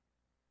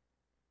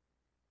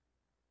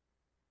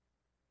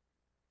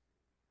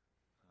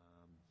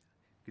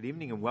Good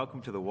evening and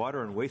welcome to the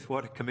Water and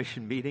Wastewater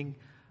Commission meeting.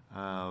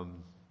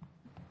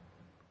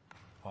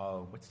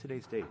 What's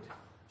today's date?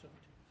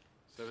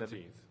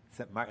 17th.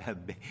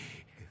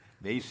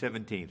 May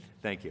 17th.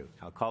 Thank you.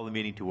 I'll call the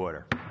meeting to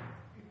order.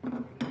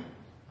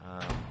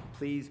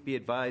 Please be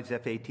advised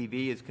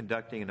FATV is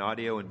conducting an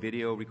audio and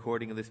video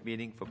recording of this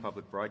meeting for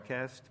public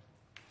broadcast.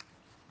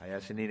 I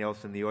ask anyone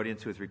else in the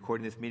audience who is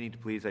recording this meeting to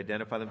please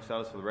identify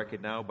themselves for the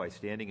record now by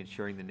standing and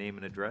sharing the name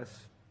and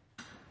address.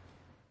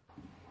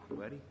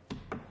 Everybody?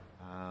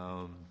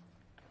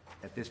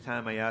 At this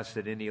time, I ask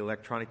that any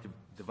electronic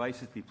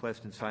devices be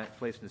placed in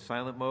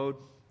silent mode.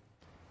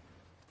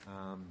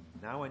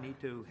 Now I need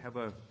to have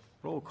a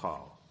roll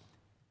call.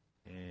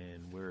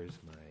 And where is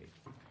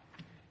my...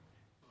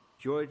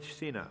 George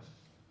Sina.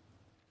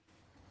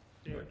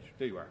 George,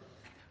 there you are.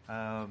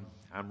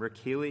 I'm Rick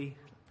Healy.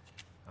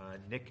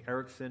 Nick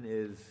Erickson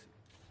is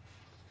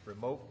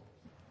remote.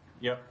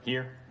 Yep,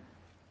 here.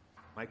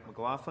 Mike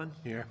McLaughlin.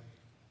 Here.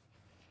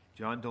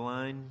 John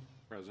Deline.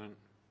 Present.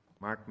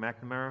 Mark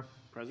McNamara.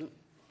 Present.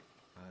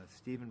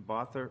 Stephen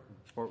Bodurther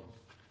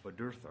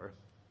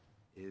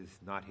is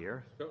not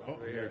here. Oh,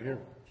 here.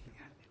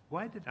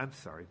 I'm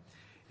sorry.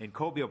 And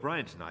Colby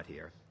O'Brien's not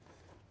here.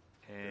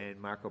 And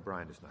Mark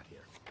O'Brien is not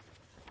here.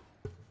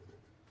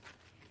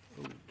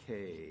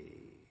 Okay.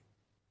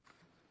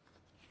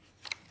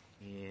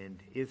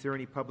 And is there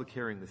any public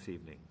hearing this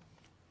evening?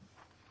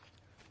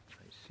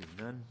 I see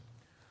none.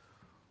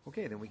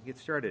 Okay, then we can get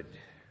started.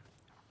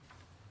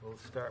 We'll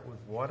start with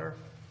water.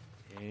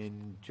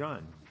 And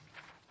John.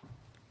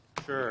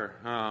 Sure.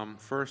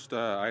 First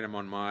item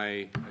on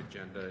my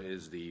agenda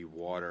is the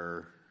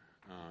water,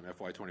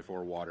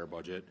 FY24 water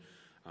budget.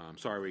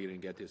 Sorry we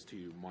didn't get this to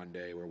you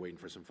Monday. We're waiting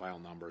for some final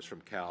numbers from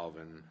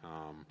Calvin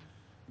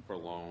for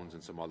loans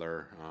and some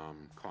other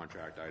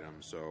contract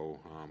items. So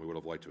we would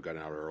have liked to have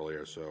gotten out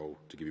earlier, so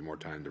to give you more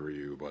time to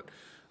review, but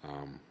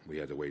we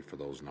had to wait for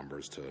those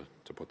numbers to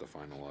put the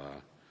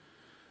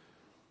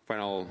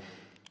final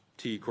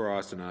T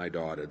crossed and I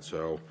dotted.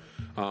 So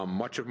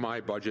much of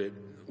my budget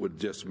with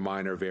just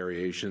minor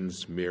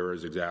variations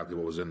mirrors exactly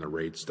what was in the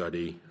rate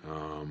study.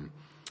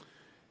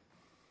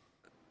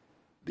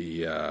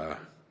 The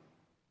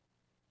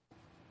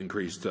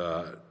increased,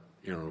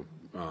 in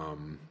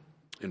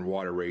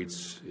water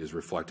rates is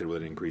reflected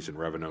with an increase in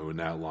revenue in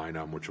that line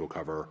item, which will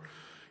cover,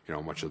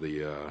 much of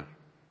the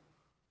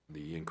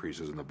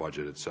increases in the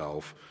budget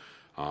itself.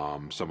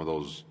 Some of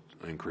those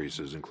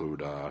increases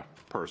include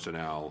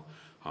personnel,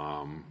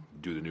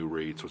 due to new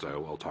rates, which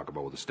I'll talk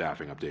about with the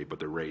staffing update, but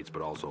the rates,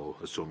 but also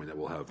assuming that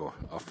we'll have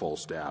a full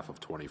staff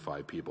of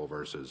 25 people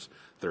versus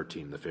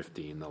 13 to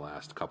 15 the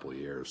last couple of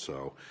years.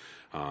 So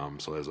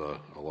there's a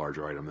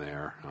larger item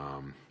there.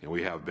 And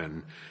we have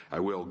been, I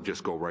will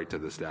just go right to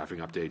the staffing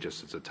update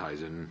just as it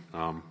ties in.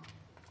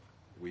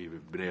 We've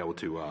been able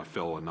to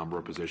fill a number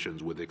of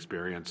positions with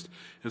experienced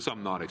and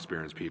some not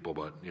experienced people,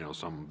 but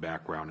some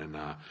background in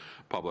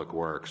public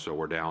works. So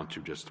we're down to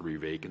just 3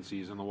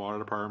 vacancies in the water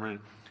department.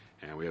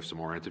 And we have some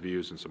more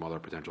interviews and some other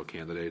potential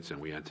candidates, and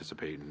we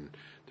anticipate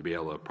to be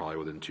able to probably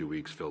within 2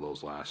 weeks fill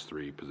those last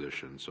 3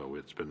 positions. So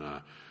it's been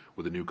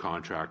with a new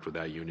contract with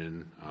that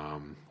union,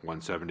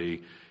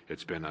 170.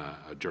 It's been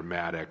a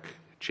dramatic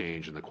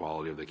change in the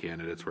quality of the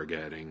candidates we're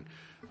getting,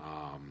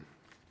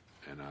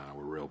 and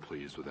we're real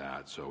pleased with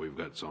that. So we've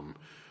got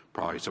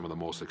probably some of the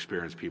most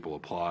experienced people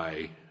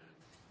apply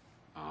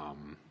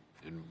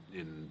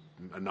in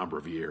a number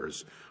of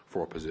years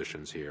for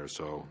positions here.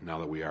 So now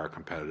that we are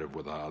competitive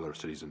with other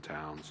cities and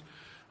towns,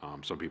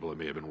 some people that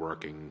may have been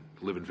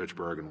live in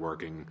Fitchburg and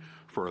working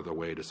further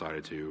away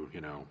decided to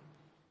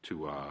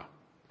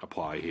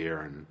apply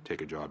here and take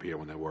a job here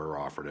when they were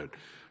offered it,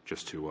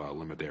 just to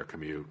limit their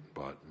commute.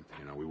 But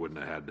we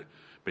wouldn't have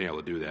been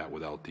able to do that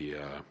without the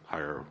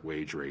higher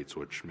wage rates,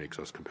 which makes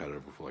us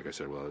competitive, like I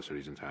said, with other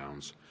cities and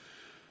towns.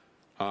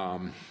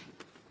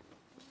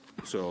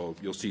 So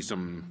you'll see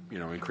some,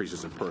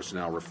 increases in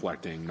personnel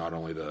reflecting not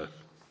only the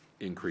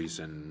increase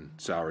in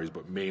salaries,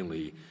 but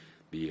mainly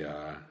the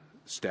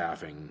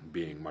staffing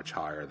being much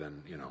higher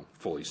than,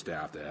 fully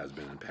staffed it has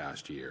been in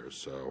past years.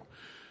 So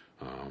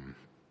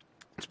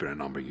it's been a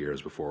number of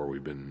years before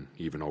we've been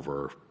even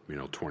over,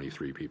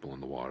 23 people in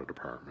the water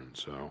department.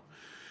 So,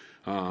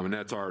 and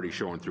that's already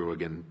showing through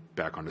again,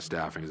 back on the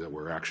staffing, is that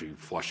we're actually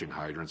flushing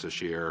hydrants this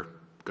year.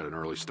 Got an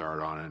early start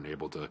on it and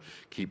able to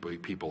keep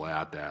people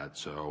at that.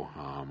 So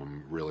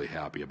I'm really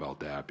happy about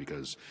that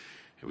because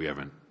we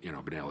haven't,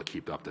 been able to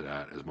keep up to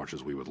that as much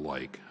as we would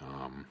like.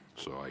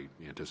 So I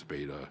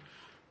anticipate a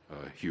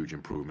huge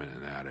improvement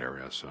in that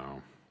area. So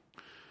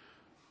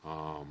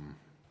I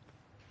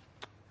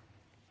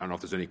don't know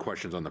if there's any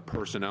questions on the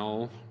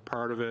personnel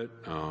part of it.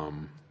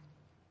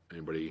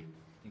 Anybody?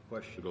 Any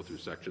questions? To go through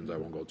sections. I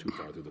won't go too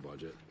far through the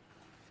budget.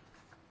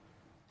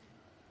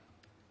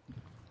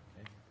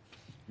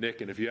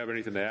 Nick, and if you have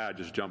anything to add,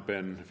 just jump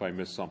in if I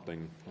miss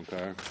something,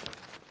 okay?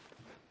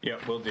 Yeah,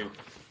 will do.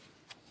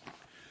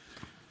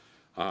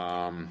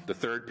 The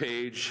third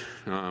page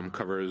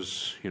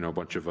covers, a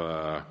bunch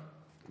of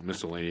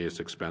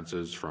miscellaneous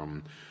expenses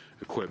from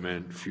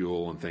equipment,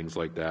 fuel, and things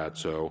like that.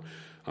 So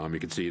you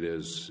can see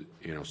there's,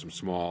 some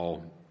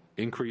small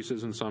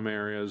increases in some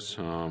areas,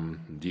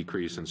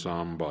 decrease in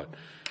some, but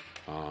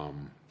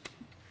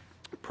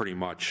pretty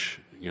much,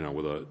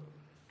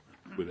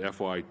 with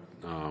FY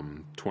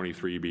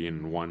 23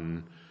 being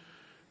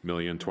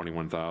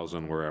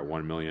 1,021,000, we're at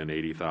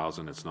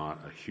 1,080,000. It's not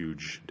a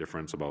huge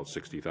difference, about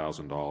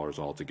 $60,000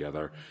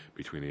 altogether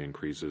between the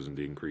increases and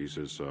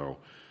decreases. So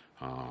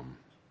I'm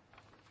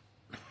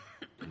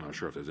not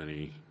sure if there's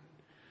any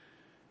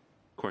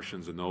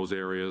questions in those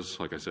areas.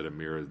 Like I said,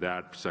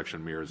 that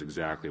section mirrors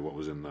exactly what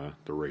was in the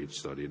rate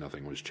study.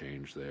 Nothing was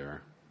changed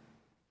there.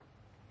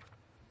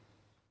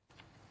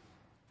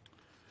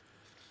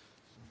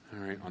 All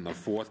right, on the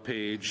fourth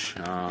page,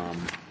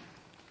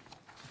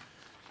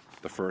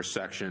 the first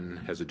section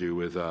has to do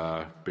with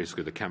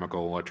basically the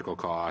chemical, electrical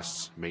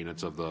costs,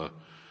 maintenance of the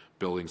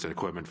buildings and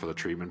equipment for the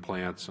treatment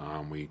plants.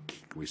 We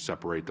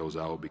separate those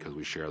out because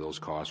we share those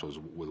costs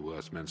with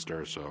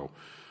Westminster, so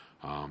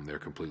they're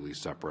completely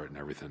separate, and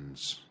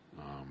everything's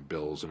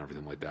bills and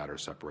everything like that are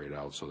separated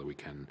out so that we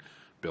can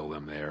bill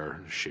them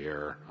their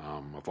share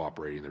of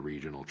operating the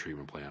regional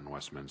treatment plant in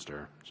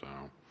Westminster. So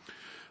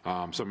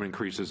some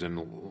increases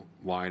in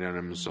line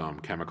items,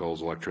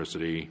 chemicals,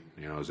 electricity,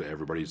 as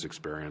everybody's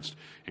experienced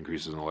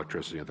increases in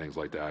electricity and things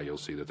like that. You'll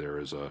see that there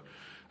is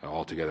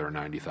altogether a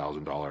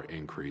 $90,000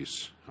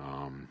 increase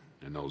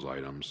in those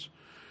items.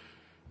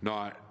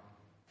 Not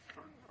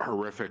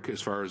horrific as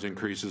far as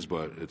increases,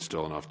 but it's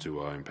still enough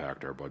to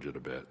impact our budget a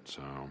bit.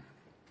 So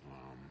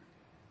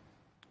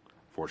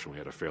fortunately, we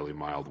had a fairly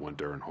mild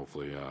winter, and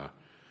hopefully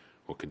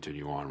we'll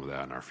continue on with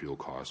that, and our fuel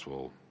costs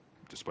will,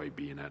 despite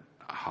being at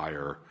a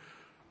higher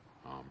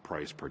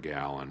price per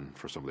gallon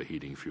for some of the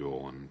heating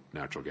fuel and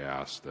natural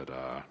gas, that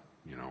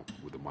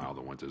with the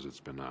milder winters,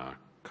 it's been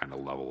kind of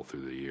level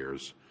through the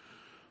years.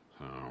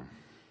 So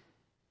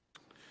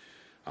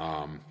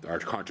our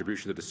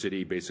contribution to the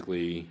city,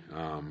 basically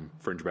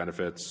fringe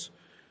benefits,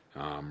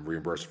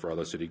 reimbursed for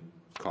other city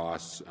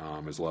costs,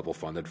 is level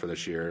funded for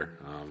this year.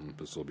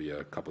 This will be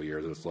a couple of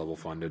years that's level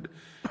funded.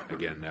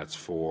 Again, that's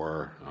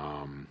for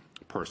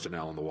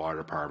personnel in the water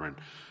department,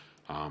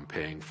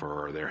 paying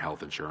for their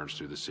health insurance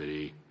through the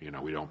city.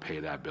 We don't pay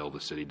that bill,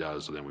 the city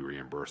does, so then we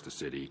reimburse the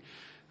city.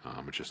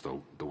 It's just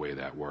the way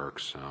that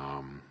works,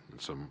 and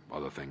some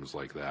other things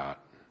like that.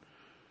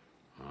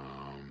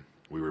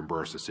 We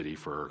reimburse the city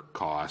for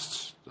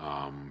costs.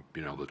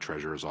 The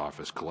treasurer's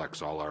office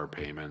collects all our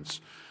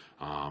payments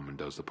and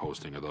does the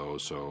posting of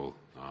those, so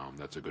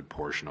that's a good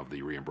portion of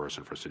the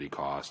reimbursement for city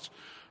costs.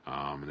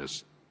 And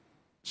there's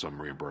some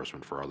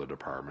reimbursement for other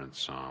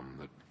departments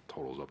that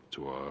totals up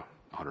to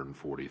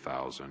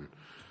 $140,000.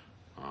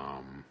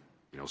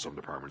 Some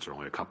departments are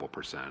only a couple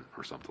percent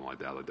or something like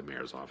that, like the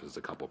mayor's office is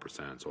a couple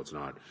percent, so it's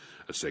not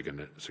a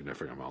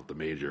significant amount. The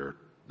major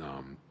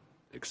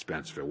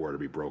expense, if it were to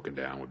be broken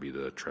down, would be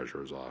the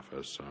treasurer's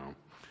office. So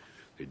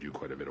they do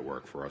quite a bit of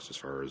work for us as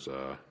far as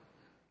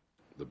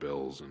the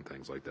bills and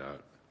things like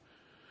that.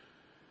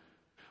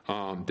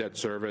 Debt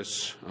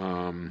service,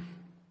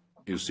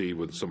 you see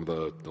with some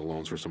of the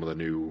loans for some of the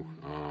new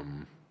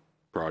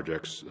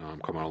projects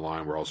coming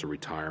online. We're also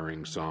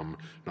retiring some,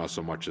 not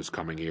so much this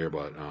coming year,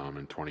 but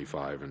in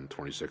 25 and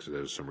 26,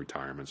 there's some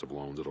retirements of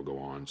loans that'll go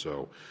on.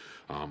 So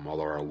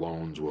although our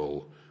loans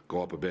will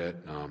go up a bit,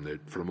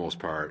 for the most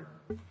part,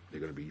 they're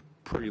going to be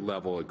pretty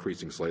level,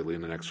 increasing slightly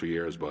in the next few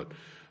years, but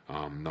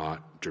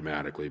not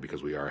dramatically,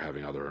 because we are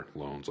having other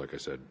loans, like I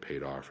said,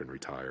 paid off and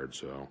retired.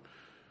 So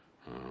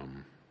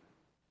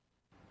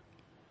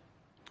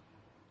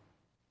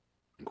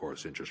of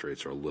course, interest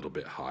rates are a little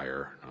bit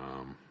higher.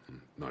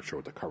 Not sure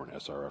what the current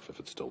SRF, if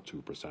it's still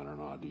 2% or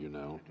not. Do you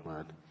know,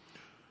 Mark?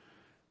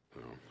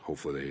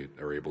 Hopefully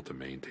they are able to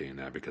maintain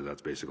that, because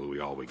that's basically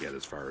all we get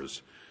as far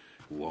as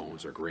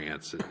loans or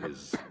grants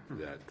is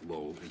that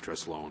low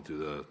interest loan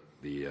through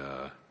the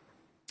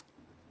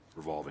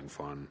revolving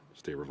fund,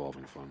 state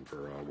revolving fund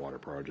for water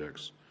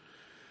projects.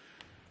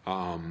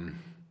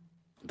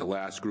 The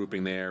last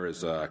grouping there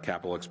is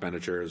capital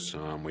expenditures.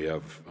 We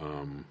have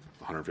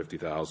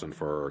 $150,000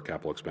 for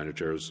capital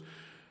expenditures.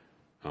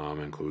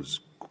 Includes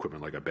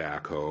equipment like a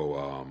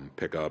backhoe,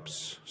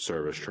 pickups,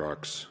 service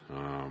trucks,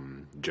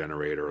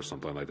 generator or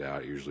something like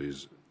that. Usually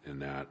is in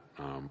that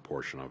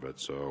portion of it.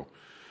 So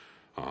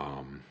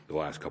the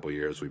last couple of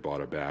years we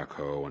bought a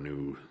backhoe, a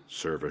new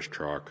service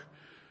truck,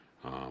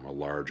 a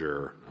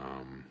larger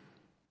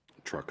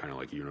truck, kind of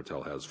like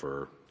Unitil has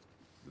for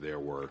their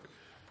work,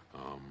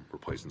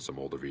 replacing some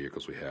older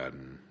vehicles we had,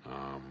 and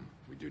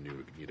we do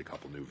need a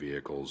couple new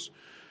vehicles.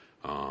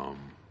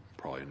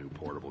 Probably a new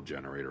portable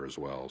generator as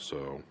well.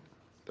 So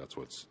that's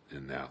what's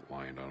in that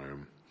line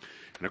item.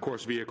 And of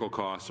course, vehicle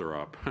costs are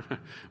up.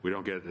 We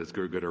don't get as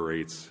good a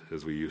rates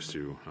as we used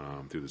to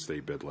through the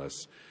state bid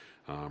list.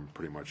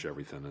 Pretty much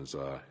everything is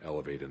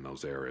elevated in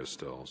those areas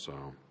still.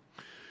 So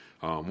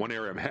one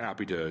area I'm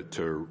happy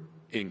to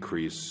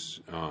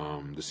increase,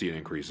 to see an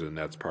increase, and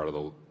that's part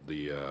of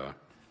the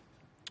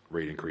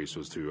rate increase,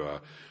 was to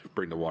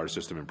bring the water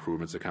system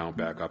improvements account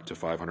back up to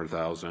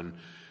 $500,000.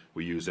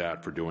 we use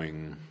that for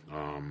doing,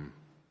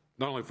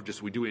 not only for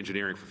just, we do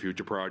engineering for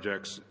future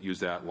projects, use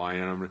that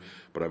line item,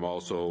 but I've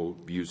also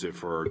used it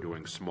for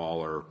doing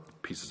smaller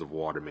pieces of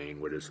water main,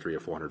 where there's 300 or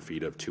 400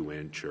 feet of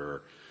 2-inch,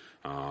 or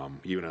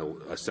even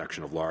a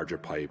section of larger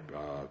pipe,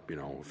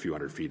 a few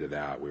hundred feet of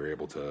that. We were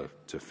able to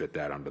fit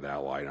that under that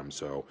item.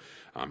 So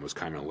it was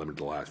kind of limited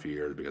the last few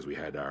years because we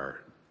had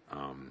our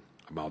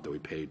amount that we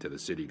paid to the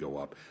city go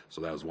up.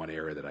 So that was one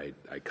area that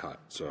I cut.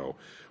 So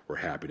we're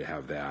happy to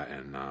have that.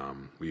 And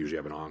we usually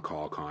have an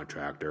on-call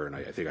contractor. And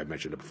I think I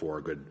mentioned it before.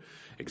 A good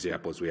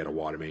example is we had a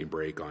water main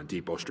break on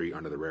Depot Street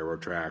under the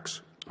railroad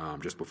tracks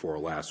just before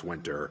last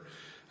winter.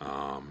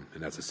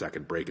 And that's the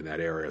second break in that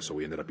area, so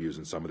we ended up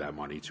using some of that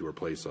money to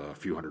replace a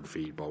few hundred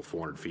feet, about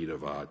 400 feet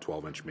of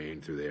 12-inch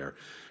main through there,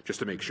 just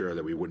to make sure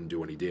that we wouldn't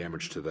do any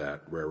damage to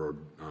that railroad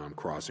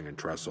crossing and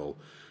trestle.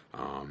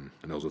 And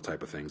those are the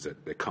type of things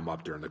that come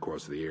up during the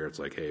course of the year. It's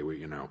like, hey,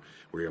 we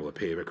were able to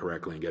pave it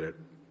correctly and get it,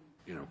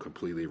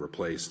 completely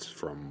replaced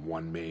from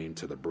one main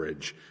to the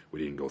bridge. We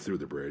didn't go through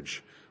the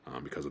bridge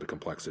because of the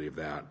complexity of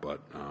that,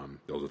 but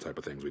those are the type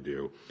of things we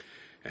do.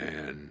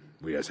 And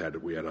we had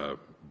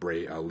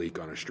a leak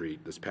on a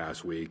street this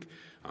past week,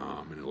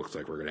 and it looks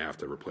like we're going to have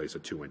to replace a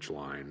 2-inch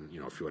line,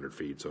 a few hundred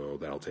feet. So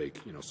that'll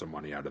take some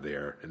money out of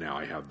there. And now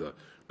I have the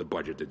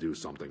budget to do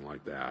something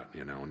like that,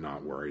 and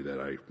not worry that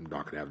I'm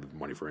not going to have the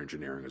money for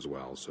engineering as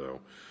well.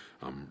 So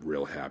I'm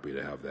real happy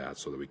to have that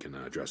so that we can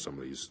address some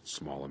of these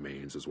smaller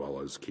mains as well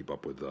as keep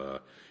up with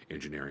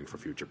engineering for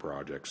future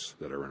projects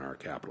that are in our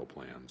capital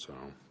plan. So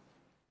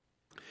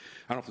I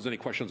don't know if there's any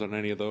questions on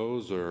any of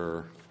those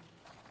or.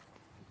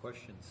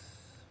 Questions?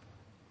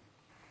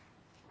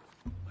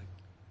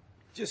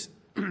 Just,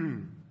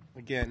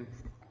 again,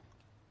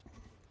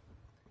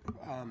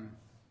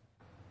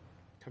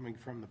 coming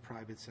from the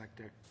private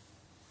sector,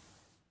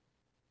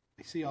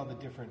 I see all the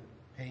different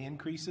pay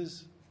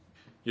increases.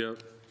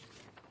 Yep.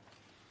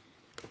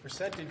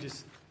 Percentage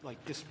is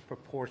like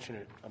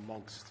disproportionate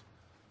amongst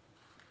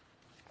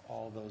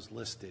all those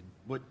listed.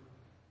 What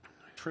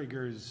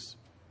triggers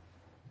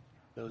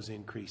those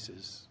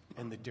increases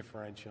and the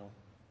differential?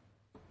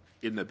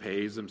 In the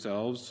pays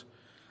themselves,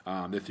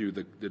 through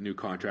the new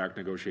contract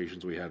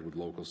negotiations we had with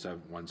Local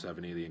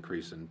 170, the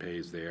increase in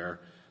pays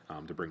there,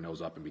 to bring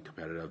those up and be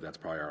competitive. That's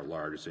probably our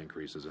largest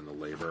increases in the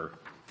labor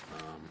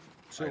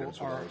items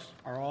for those.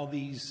 Are all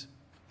these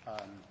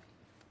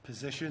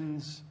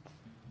positions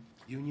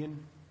union?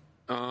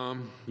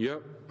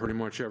 Yep, pretty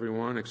much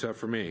everyone except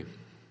for me.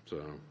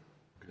 So,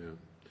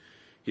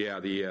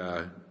 yeah,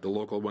 the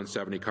Local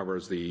 170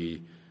 covers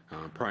the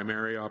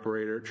primary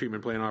operator,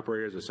 treatment plant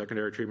operators, the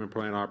secondary treatment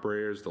plant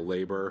operators, the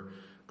labor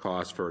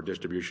costs for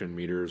distribution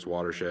meters,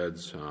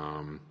 watersheds,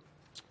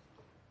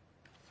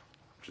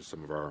 just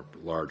some of our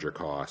larger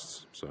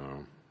costs. So,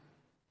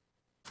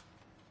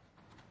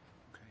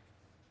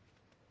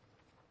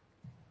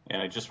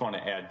 And I just want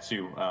to add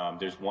too,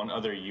 there's one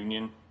other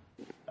union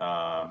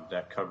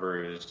that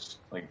covers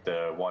like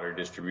the water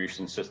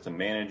distribution system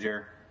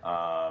manager,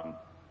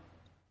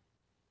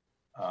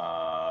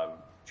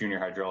 junior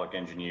hydraulic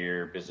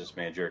engineer, business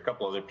manager, a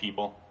couple other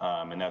people,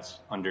 and that's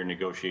under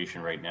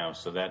negotiation right now.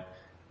 So that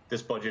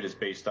this budget is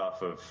based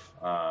off of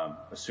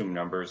assumed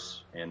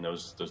numbers, and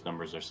those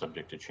numbers are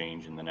subject to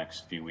change in the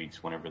next few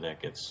weeks whenever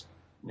that gets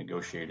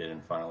negotiated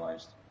and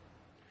finalized.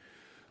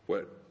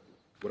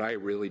 What I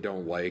really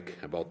don't like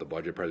about the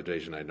budget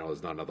presentation, I know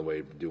there's not another way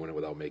of doing it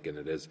without making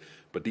it is,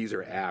 but these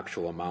are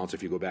actual amounts.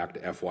 If you go back to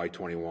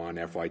FY21,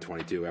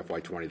 FY22,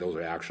 FY20, those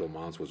are actual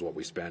amounts was what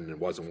we spend and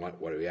wasn't what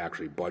we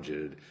actually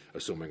budgeted,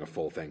 assuming a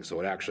full thing. So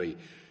it actually,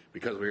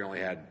 because we only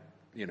had,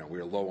 we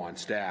were low on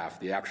staff,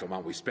 the actual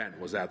amount we spent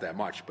was not that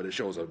much, but it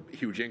shows a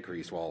huge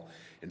increase. Well,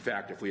 in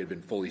fact, if we had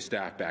been fully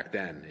staffed back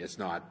then, it's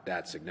not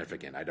that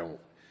significant.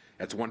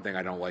 That's one thing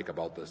I don't like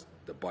about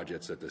the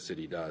budgets that the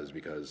city does,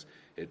 because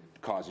it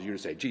causes you to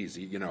say, geez,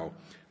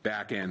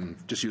 back in,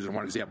 just using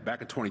one example,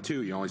 back in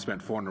 22, you only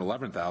spent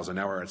 $411,000,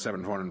 now we're at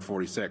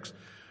 $746.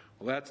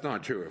 Well, that's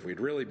not true. If we'd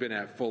really been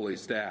at fully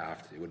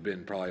staffed, it would have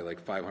been probably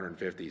like $550,000,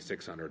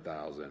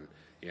 $600,000,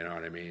 you know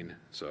what I mean?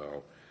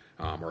 So,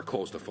 or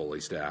close to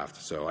fully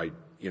staffed. So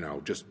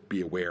just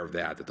be aware of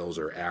that those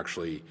are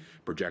actually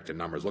projected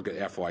numbers. Look at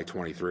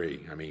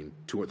FY23, $200,000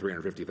 or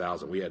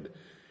 $350,000.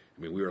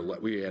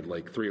 We had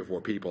like 3 or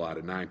 4 people out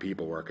of 9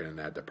 people working in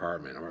that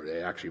department, or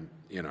they actually,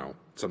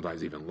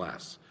 sometimes even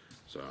less.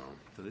 So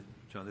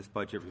John, this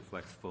budget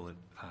reflects full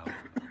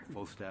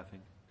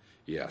staffing?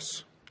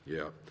 Yes.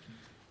 Yeah.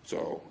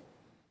 So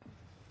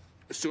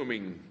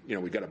assuming,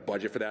 we got a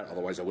budget for that,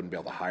 otherwise I wouldn't be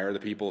able to hire the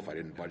people if I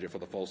didn't budget for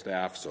the full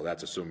staff. So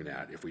that's assuming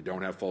that. If we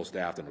don't have full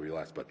staff, then it'll be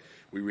less. But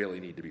we really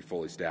need to be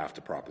fully staffed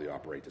to properly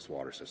operate this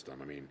water system.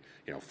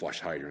 Flush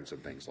hydrants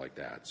and things like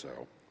that.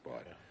 So,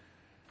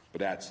 But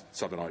that's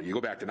something, you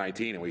go back to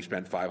 19 and we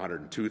spent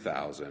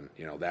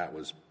 $502,000, that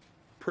was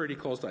pretty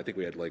close to, I think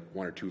we had like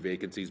 1 or 2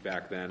 vacancies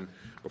back then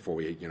before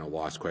we,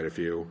 lost quite a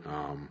few,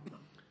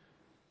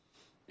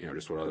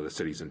 just with other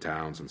cities and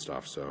towns and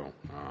stuff. So,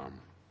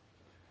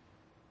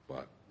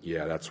 but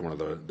yeah, that's one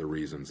of the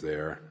reasons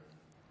there.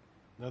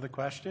 Another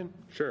question?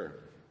 Sure.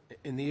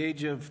 In the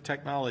age of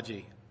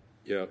technology,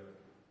 Yep.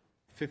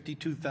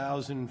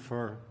 52,000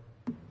 for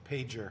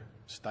pager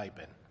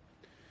stipend.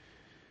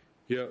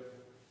 Yeah,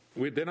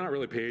 they're not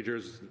really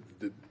pagers.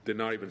 They're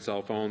not even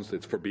cell phones.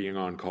 It's for being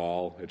on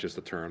call. It's just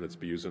a term that's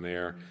used in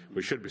there.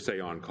 We should say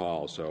on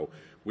call. So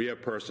we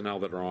have personnel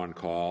that are on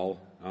call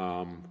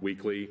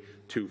weekly,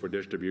 2 for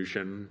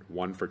distribution,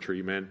 1 for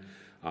treatment.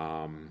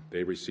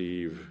 They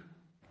receive,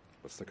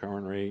 what's the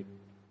current rate?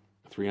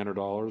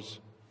 $300?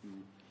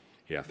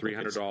 Yeah,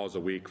 $300 a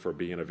week for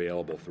being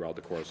available throughout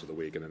the course of the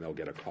week, and then they'll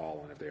get a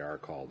call in if they are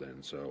called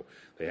in. So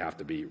they have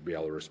to be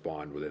able to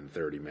respond within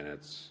 30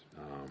 minutes,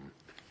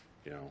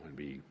 and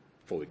be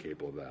fully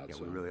capable of that. Yeah,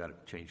 so. we really ought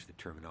to change the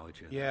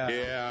terminology. Yeah.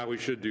 Yeah, we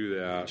should do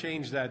that.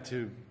 Change that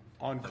to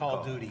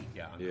on-call duty.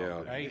 Yeah.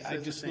 Yeah. I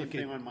just same look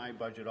thing at, on my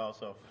budget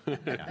also. It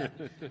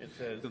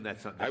says Assume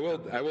that's not-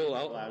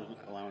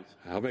 allowance.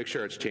 I'll make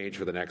sure it's changed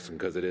for the next one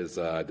because it is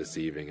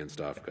deceiving and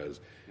stuff. Because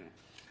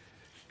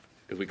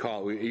we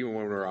call it, even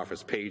when we're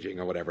office paging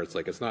or whatever, it's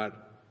like it's not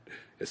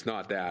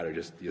that, or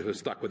just you're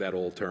stuck with that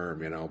old term,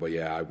 But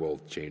yeah, I will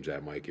change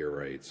that, Mike. You're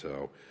right.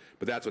 So,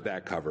 but that's what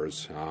that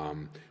covers.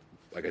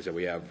 Like I said,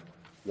 we have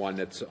 1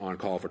 that's on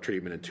call for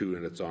treatment and 2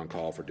 that's on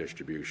call for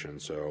distribution.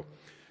 So,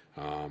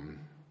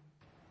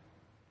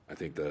 I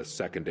think the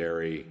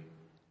secondary.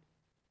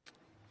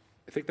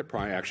 I think the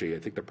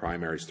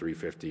primary is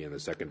 350 and the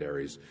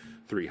secondary is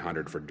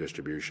 300 for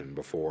distribution.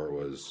 Before it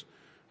was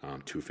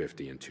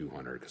 250 and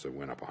 200 because it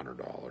went up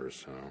 $100.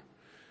 So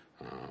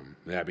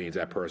that means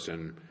that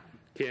person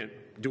can't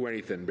do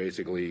anything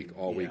basically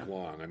all week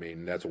long. I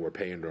mean, that's what we're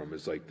paying them.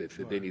 Is like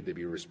they need to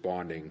be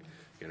responding.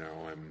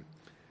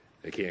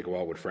 They can't go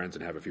out with friends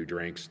and have a few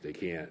drinks. They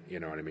can't. You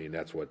know what I mean?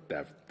 That's what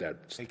that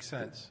makes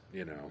sense.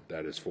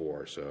 That is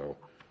for. So.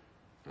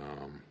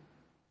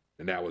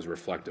 And that was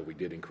reflected. We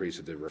did increase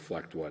it to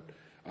reflect what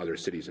other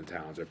cities and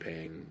towns are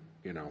paying,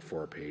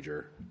 for a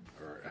pager.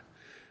 Or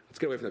let's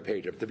get away from the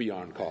pager to be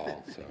on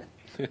call. So,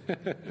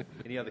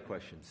 Any other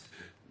questions?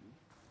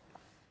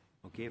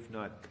 Okay, if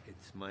not,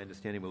 it's my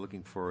understanding we're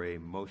looking for a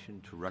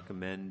motion to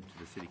recommend to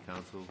the city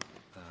council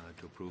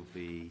to approve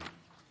the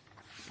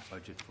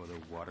budget for the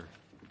water.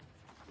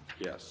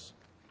 yes.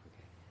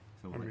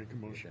 So I'll make a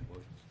motion. Do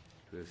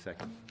we have a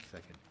second?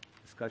 Second.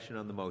 Discussion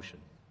on the motion.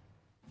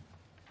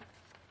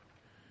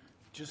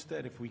 Just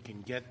that if we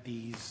can get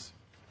these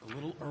a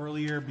little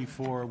earlier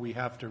before we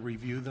have to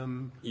review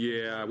them.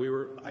 Yeah, we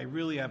were. I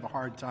really have a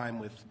hard time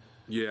with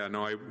Yeah,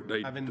 no,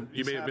 having,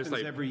 you this may have missed.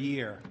 happens every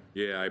year.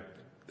 Yeah,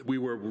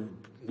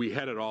 we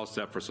had it all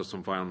set for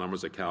some final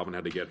numbers that Calvin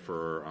had to get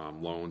for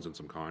loans and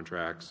some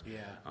contracts.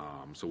 Yeah.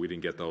 So we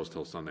didn't get those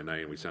till Sunday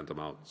night, and we sent them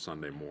out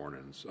Monday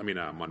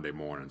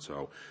morning.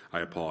 So I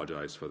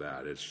apologize for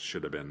that. It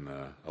should have been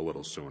a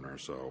little sooner.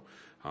 So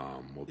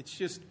It's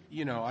just,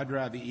 I'd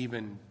rather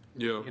even,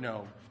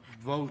 Yeah.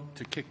 vote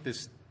to kick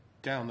this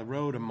down the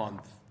road a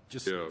month,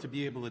 just Yeah. to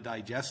be able to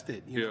digest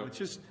it. Yeah.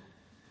 It's a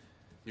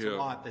Yeah.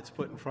 lot that's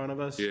put in front of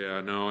us.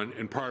 Yeah, no,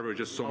 and part of it was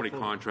just so many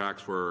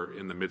contracts were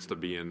in the midst of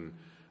being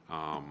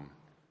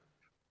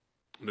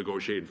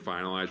negotiated and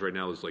finalized. Right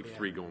now, there's like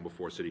 3 going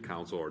before city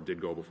council or did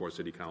go before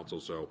city council.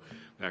 So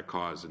that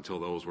caused, until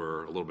those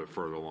were a little bit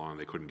further along,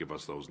 they couldn't give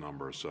us those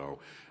numbers. So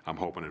I'm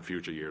hoping in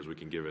future years we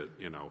can give it,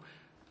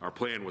 our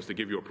plan was to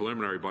give you a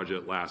preliminary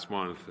budget last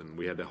month, and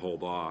we had to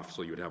hold off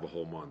so you would have a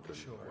whole month. And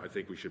I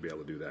think we should be able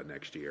to do that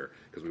next year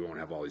because we won't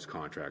have all these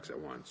contracts at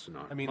once.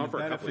 I mean, not the for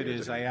a couple of benefit years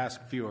is I ask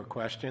fewer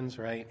questions,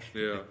 right?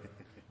 Yeah.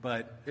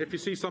 But, If you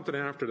see something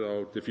after,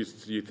 though, if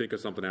you think of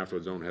something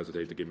afterwards, don't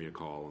hesitate to give me a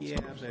call and yeah,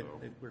 stuff. but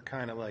So. we're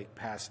kind of like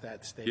past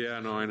that stage. Yeah,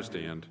 no, I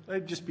understand.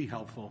 It'd just be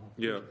helpful.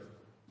 Yeah.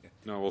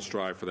 No, we'll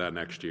strive for that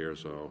next year,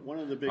 so. One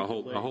of the big I'll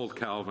hold delays-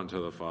 Calvin to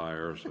the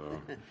fire,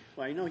 so.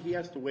 Well, I know he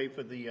has to wait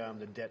for the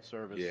debt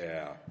service.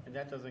 Yeah. And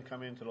that doesn't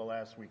come in until the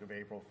last week of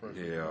April, first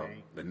week Yeah, of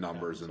May. the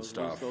numbers and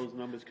So once stuff. those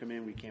numbers come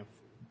in, we can't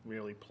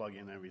really plug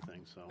in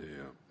everything, so. Yeah.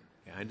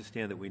 Yeah, I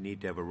understand that we need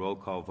to have a roll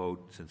call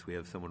vote since we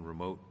have someone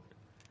remote,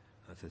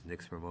 since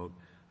Nick's remote.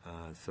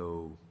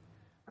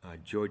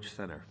 George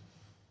Center.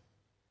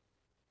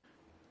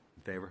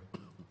 In favor?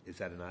 Is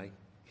that an aye?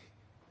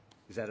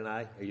 Is that an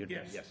aye? Are you?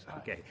 Yes. Yes,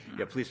 okay.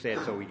 Yeah, please say it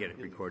so we get it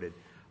recorded.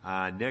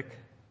 Nick?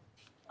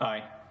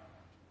 Aye.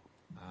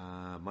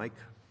 Mike?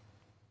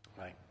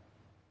 Right.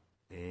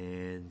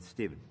 And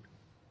Stephen?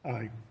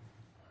 Aye.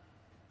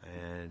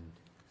 And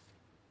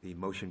the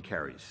motion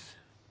carries.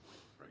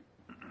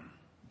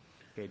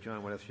 Okay,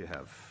 John, what else do you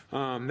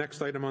have?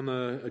 Next item on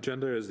the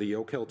agenda is the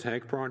Oak Hill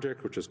Tank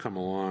Project, which has come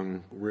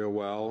along real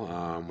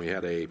well. We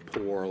had a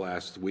pour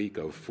last week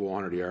of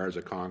 400 yards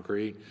of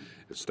concrete.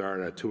 It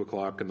started at 2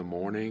 o'clock in the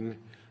morning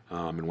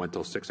and went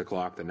till 6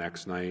 o'clock the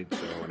next night,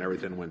 and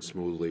everything went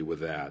smoothly with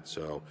that.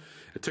 So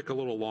it took a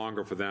little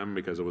longer for them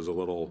because it was a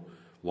little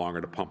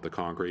longer to pump the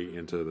concrete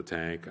into the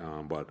tank,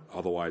 but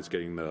otherwise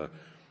getting the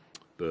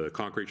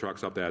concrete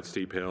trucks up that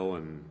steep hill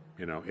and,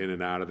 in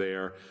and out of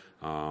there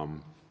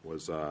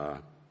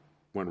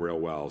went real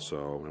well.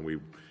 So,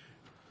 and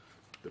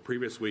The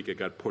previous week, it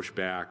got pushed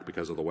back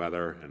because of the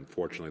weather, and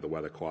fortunately, the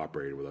weather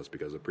cooperated with us,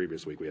 because the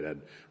previous week, we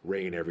had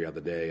rain every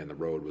other day, and the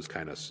road was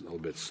kind of a little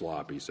bit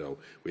sloppy, so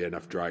we had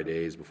enough dry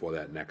days before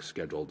that next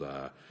scheduled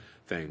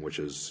thing, which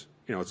is,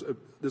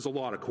 there's a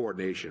lot of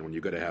coordination when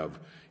you got to have,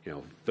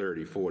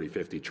 30, 40,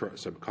 50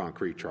 some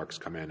concrete trucks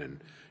come in and,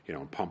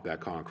 pump that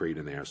concrete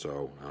in there,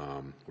 so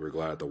we're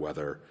glad the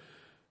weather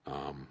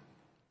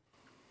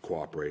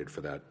cooperated for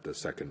that the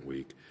second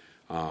week.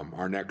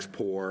 Our next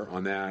pour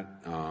on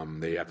that,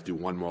 they have to do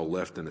one more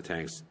lift in the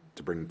tanks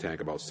to bring the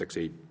tank about 6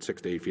 to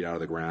 8 feet out of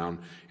the ground,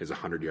 is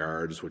 100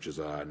 yards, which is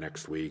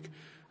next week.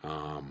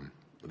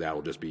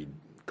 That'll just be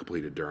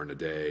completed during the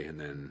day, and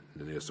then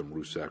there's some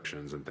roof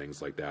sections and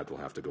things like that they'll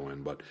have to go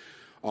in. But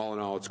all in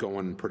all, it's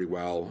going pretty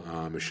well.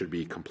 It should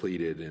be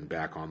completed and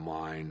back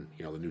online,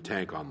 the new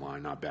tank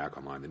online, not back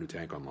online, the new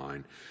tank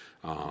online,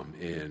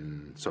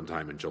 in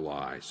sometime in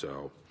July.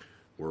 So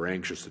we're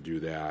anxious to do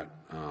that,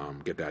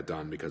 get that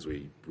done, because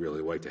we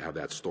really like to have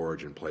that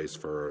storage in place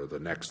for the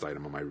next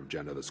item on my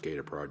agenda, the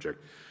SCADA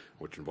project,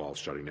 which involves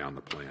shutting down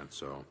the plant.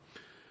 So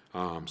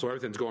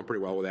everything's going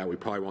pretty well with that. We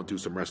probably won't do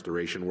some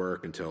restoration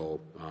work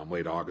until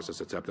late August or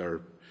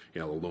September,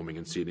 the looming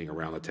and seating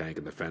around the tank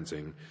and the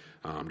fencing,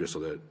 just so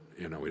that,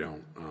 we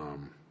don't,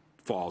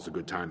 fall's a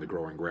good time to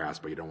growing grass,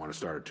 but you don't want to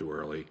start it too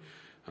early.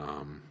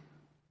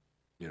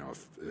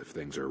 If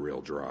things are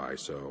real dry.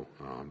 So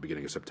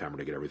beginning of September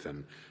to get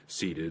everything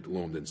seeded,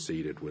 loomed and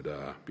seeded would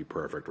be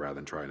perfect, rather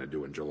than trying to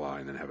do it in July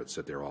and then have it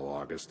sit there all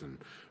August and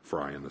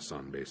fry in the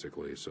sun,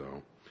 basically.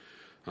 So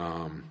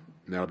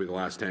that'll be the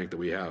last tank that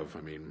we have.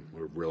 I mean,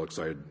 we're real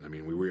excited. I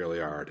mean, we really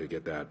are, to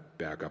get that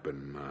back up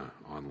and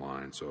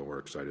online. So we're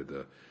excited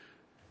to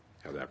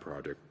have that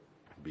project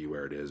be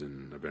where it is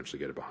and eventually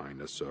get it behind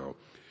us. So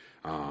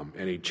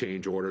any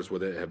change orders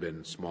with it have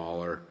been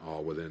smaller,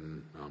 all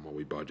within what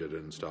we budgeted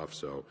and stuff.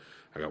 So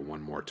I got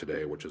one more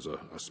today, which is a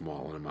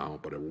small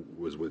amount, but it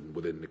was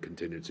within the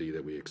contingency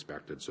that we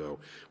expected. So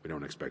we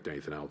don't expect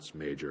anything else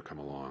major come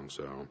along.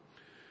 So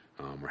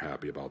we're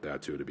happy about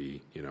that too, to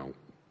be,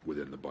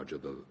 within the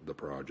budget of the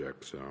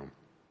project. So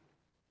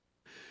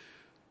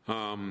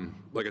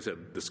like I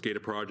said, the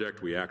SCADA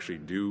project, we actually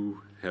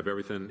do have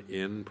everything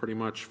in pretty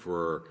much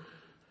for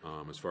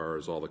as far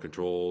as all the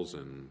controls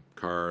and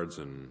cards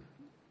and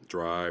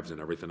drives and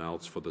everything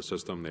else for the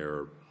system.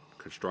 They're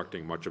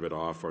constructing much of it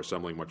off, or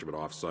assembling much of it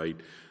off site,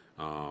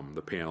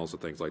 the panels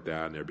and things like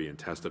that, and they're being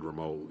tested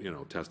remote,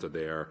 tested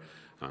there,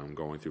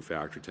 going through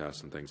factory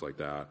tests and things like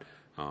that,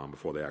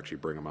 before they actually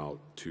bring them out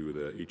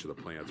to each of the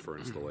plants for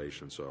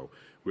installation. So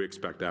we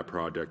expect that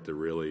project to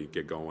really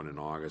get going in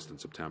August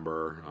and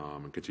September,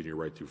 and continue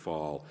right through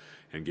fall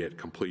and get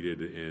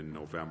completed in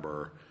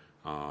November,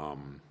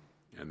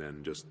 and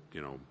then just,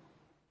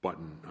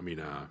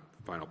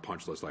 final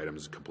punch list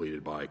items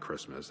completed by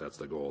Christmas. That's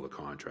the goal of the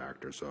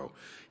contractor. So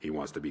he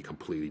wants to be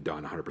completely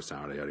done 100%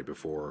 already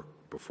before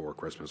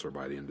Christmas or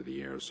by the end of the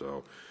year.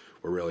 So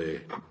we're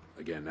really,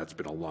 again, that's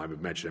been a line,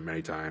 we've mentioned it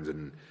many times,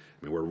 and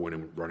we're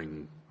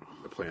running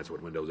the plants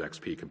with Windows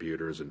XP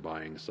computers and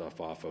buying stuff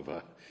off of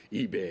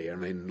eBay.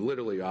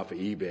 Literally off of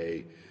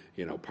eBay,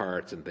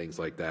 parts and things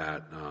like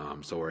that.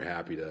 So we're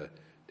happy to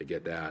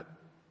get that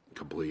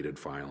completed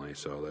finally,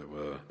 so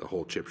that the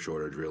whole chip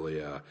shortage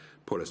really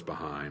put us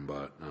behind,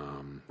 but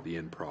the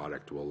end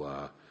product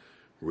will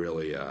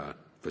really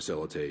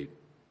facilitate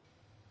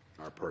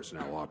our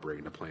personnel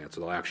operating the plant.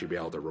 So they'll actually be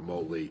able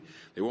to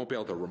they won't be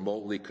able to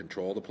remotely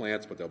control the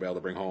plants, but they'll be able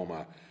to bring home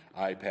an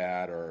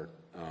iPad or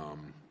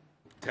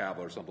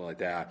tablet or something like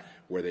that,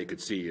 where they could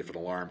see if an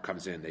alarm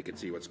comes in, they could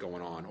see what's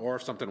going on. Or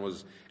if something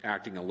was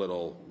acting a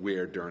little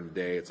weird during the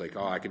day, it's like,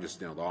 I can just,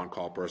 the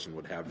on-call person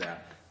would have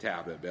that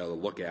tablet, be able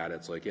to look at it.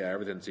 It's like, yeah,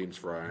 everything seems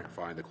fine.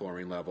 The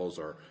chlorine levels,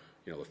 or,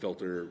 the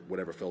filter,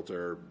 whatever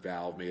filter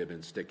valve may have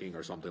been sticking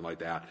or something like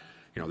that.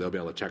 They'll be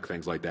able to check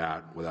things like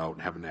that without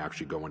having to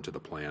actually go into the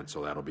plant.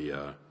 So that'll be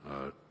a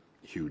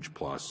huge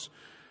plus.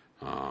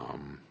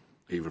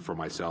 Even for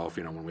myself,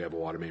 when we have a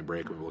water main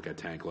break, when we look at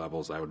tank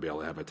levels, I would be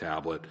able to have a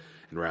tablet,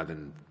 and rather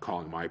than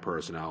calling my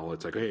personnel,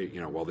 it's like, hey,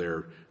 while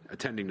they're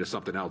attending to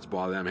something else,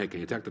 bother them, hey, can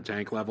you check the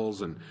tank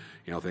levels, and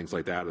things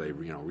like that. Are they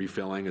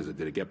refilling? Did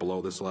it get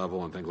below this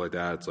level, and things like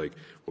that? It's like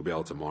we'll be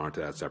able to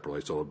monitor that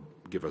separately, so it'll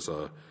give us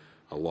a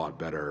lot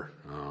better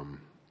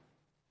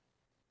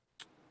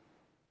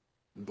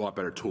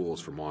tools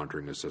for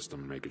monitoring the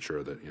system and making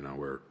sure that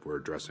we're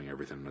addressing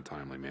everything in a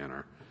timely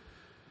manner.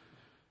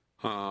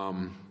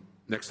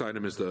 Next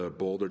item is the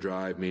Boulder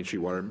Drive Main Street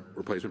Water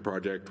Replacement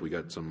Project. We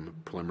got some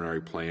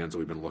preliminary plans that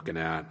we've been looking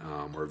at.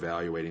 We're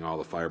evaluating all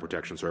the fire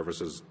protection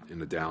services in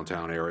the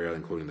downtown area,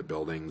 including the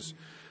buildings,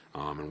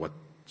 and what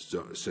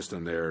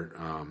system they're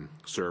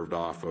served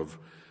off of.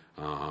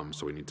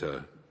 So we need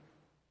to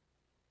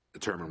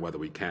determine whether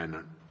we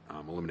can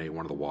eliminate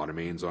one of the water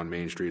mains on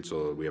Main Street,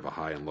 so we have a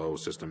high and low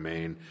system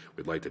main.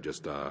 We'd like to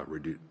just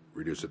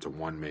reduce it to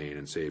one main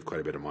and save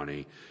quite a bit of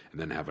money, and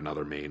then have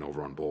another main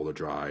over on Boulder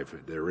Drive.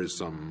 There is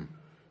some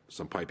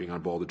some piping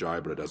on Boulder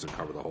Drive, but it doesn't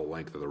cover the whole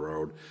length of the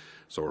road.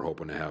 So we're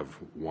hoping to have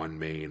one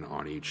main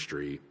on each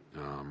street,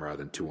 rather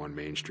than two on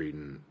Main Street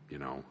and,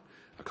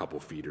 a couple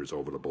feeders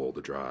over the Boulder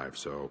Drive.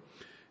 So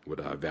would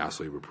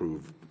vastly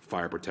improve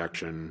fire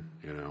protection,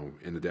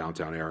 in the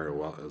downtown area.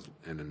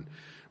 And then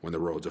when the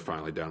roads are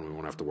finally done, we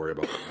won't have to worry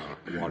about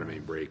water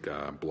main break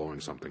blowing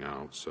something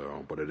out.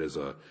 So, but it is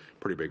a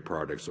pretty big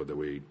project, so that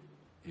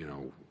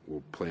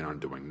we'll plan on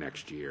doing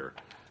next year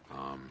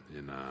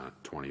in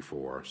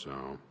 24.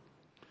 So.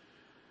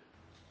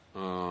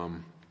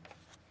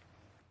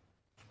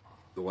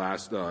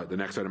 The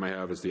next item I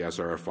have is the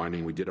SRF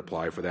finding. We did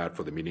apply for that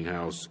for the Meeting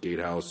House,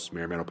 Gatehouse,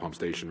 Mare Meadow Pump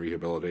Station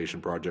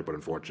Rehabilitation Project, but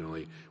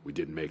unfortunately, we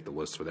didn't make the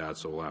list for that,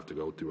 so we'll have to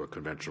go through a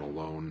conventional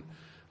loan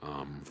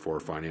for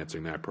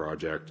financing that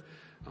project.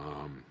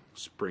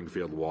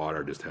 Springfield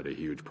Water just had a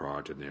huge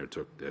project there. It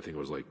took, I think it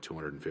was like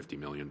 $250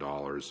 million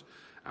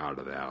out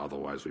of that.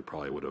 Otherwise, we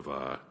probably would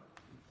have,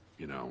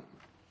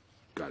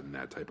 gotten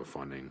that type of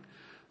funding.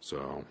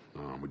 So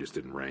we just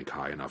didn't rank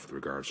high enough with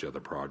regards to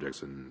other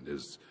projects, and we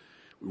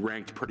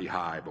ranked pretty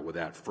high, but with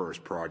that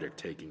first project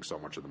taking so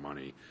much of the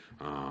money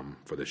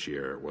for this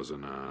year, it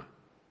wasn't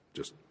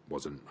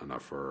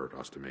enough for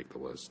us to make the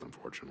list,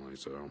 unfortunately.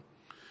 So,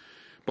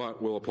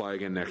 but we'll apply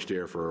again next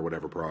year for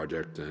whatever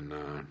project, and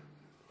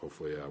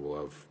hopefully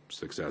we'll have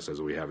success as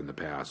we have in the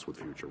past with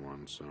future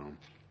ones.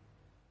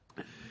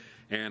 So,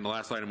 and the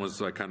last item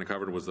was I kind of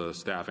covered was the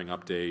staffing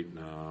update.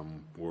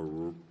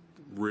 We're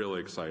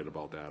really excited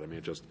about that. I mean,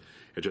 it's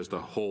just a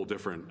whole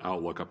different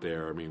outlook up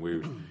there. I mean,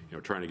 we,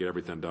 trying to get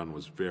everything done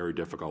was very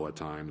difficult at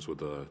times with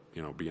the,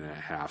 being at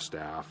half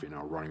staff,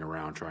 running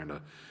around trying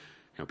to,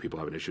 people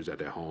having issues at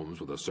their homes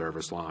with a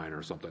service line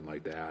or something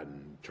like that,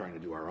 and trying to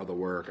do our other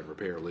work and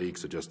repair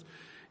leaks.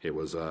 It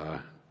was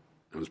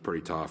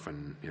pretty tough.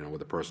 And, with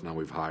the personnel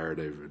we've hired,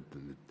 they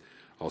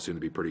all seem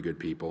to be pretty good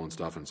people and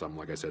stuff. And some,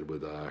 like I said,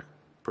 with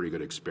pretty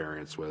good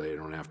experience where they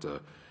don't have to,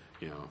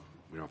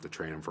 we don't have to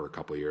train them for a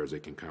couple of years. They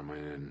can come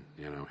in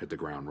and, hit the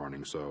ground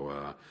running.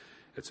 So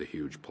it's a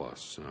huge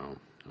plus. So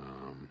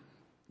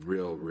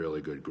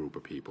really good group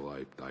of people,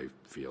 I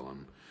feel.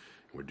 And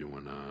we're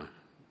doing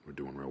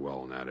real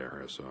well in that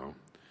area. So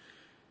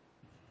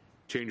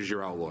changes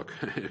your outlook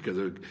because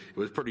it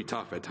was pretty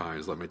tough at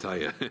times, let me tell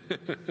you.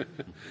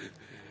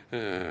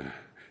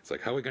 It's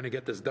like, how are we going to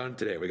get this done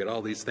today? We got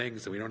all these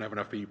things and we don't have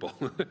enough people.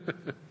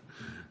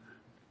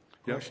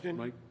 Question?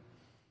 Mike?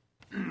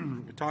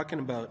 We're talking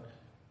about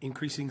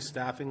increasing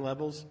staffing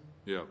levels.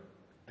 Yeah.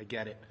 I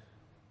get it.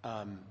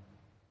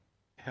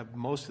 Have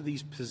most of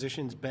these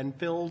positions been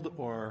filled,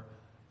 or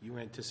you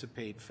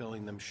anticipate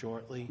filling them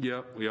shortly?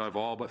 Yeah, we have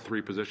all but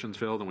 3 positions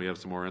filled, and we have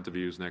some more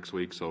interviews next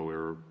week, so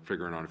we're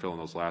figuring on filling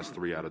those last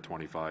 3 out of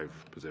 25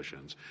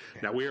 positions.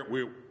 Okay. Now,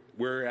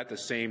 we're at the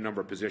same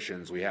number of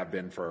positions we have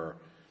been for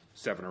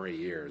 7 or 8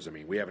 years. I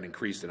mean, we haven't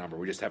increased the number.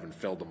 We just haven't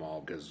filled them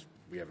all because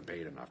we haven't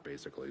paid enough,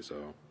 basically.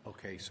 So.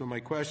 Okay, so my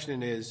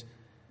question is,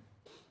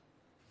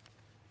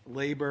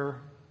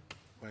 labor,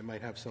 I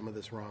might have some of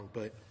this wrong,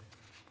 but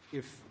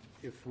if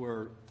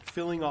we're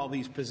filling all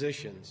these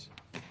positions,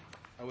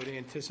 I would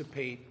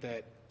anticipate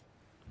that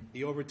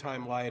the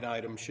overtime line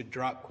item should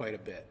drop quite a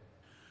bit.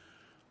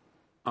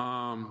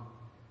 Not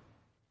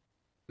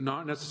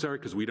necessary,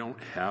 because we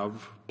don't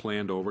have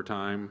planned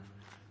overtime.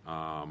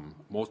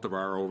 Most of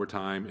our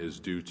overtime is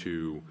due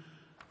to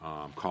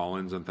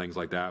call-ins and things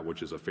like that,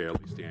 which is a fairly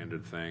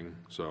standard thing.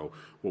 So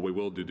what we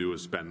will do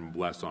is spend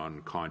less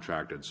on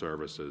contracted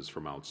services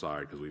from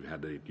outside, because we've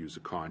had to use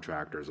the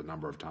contractors a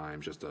number of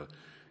times just to,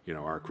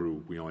 our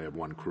crew, we only have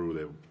one crew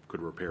that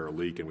could repair a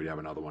leak and we'd have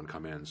another one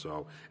come in.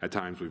 So at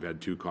times we've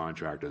had 2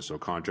 contractors. So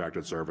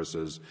contracted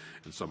services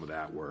and some of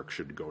that work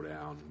should go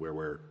down where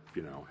we're,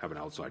 having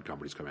outside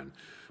companies come in.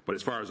 But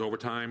as far as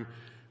overtime,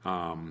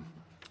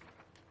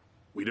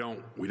 we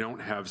don't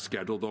have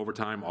scheduled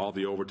overtime. All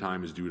the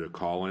overtime is due to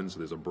call-ins.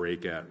 There's a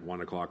break at 1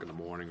 o'clock in the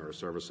morning or a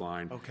service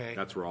line. Okay.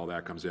 That's where all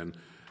that comes in.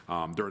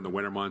 During the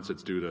winter months,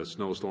 it's due to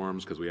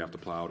snowstorms, because we have to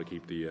plow to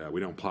keep we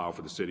don't plow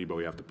for the city, but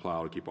we have to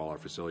plow to keep all our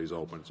facilities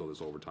open. So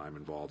there's overtime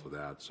involved with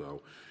that.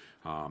 So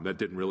that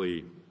didn't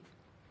really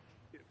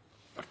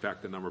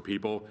affect the number of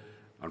people.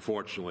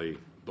 Unfortunately,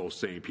 those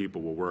same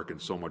people were working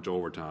so much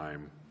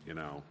overtime,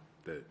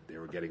 that they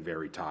were getting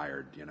very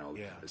tired,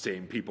 Yeah. The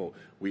same people,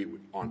 we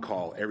on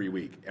call every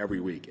week,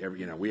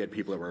 we had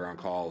people that were on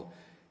call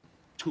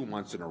 2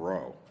 months in a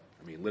row.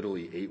 I mean,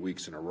 literally 8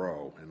 weeks in a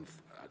row. And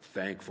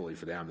thankfully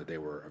for them that they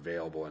were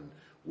available and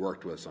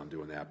worked with us on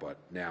doing that. But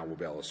now we'll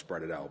be able to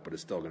spread it out, but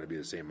it's still going to be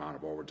the same amount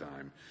of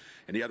overtime.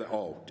 And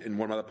and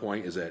one other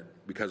point is that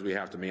because we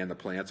have to man the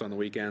plants on the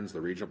weekends,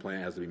 the regional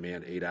plant has to be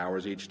manned 8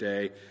 hours each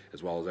day,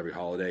 as well as every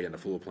holiday, and the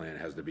fluid plant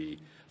has to be.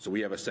 So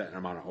we have a set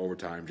amount of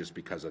overtime just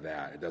because of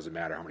that. It doesn't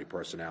matter how many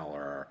personnel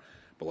are,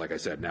 but like I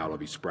said, now it'll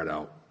be spread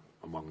out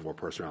among more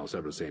personnel instead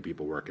of the same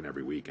people working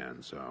every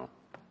weekend.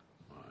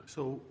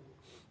 So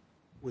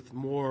with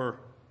more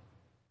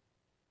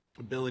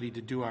ability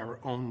to do our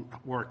own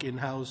work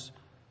in-house,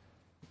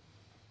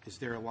 is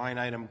there a line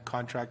item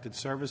contracted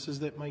services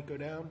that might go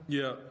down?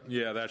 Yeah,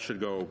 that should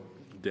go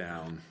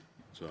down.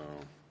 So.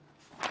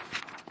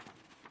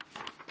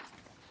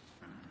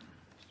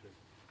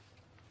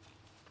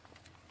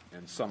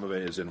 And some of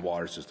it is in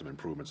water system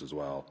improvements as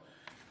well.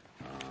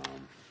 Where am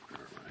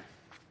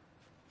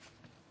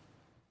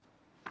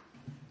I?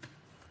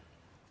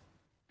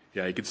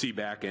 Yeah, you can see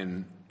back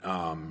in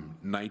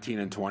 19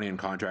 and 20 in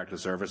contracted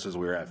services,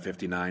 we were at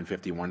 59,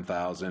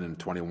 51,000. In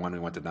 21, we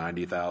went to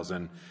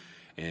 90,000.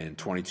 In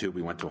 22,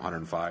 we went to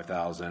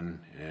 105,000.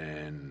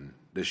 And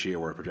this year,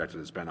 we're projected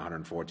to spend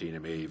 114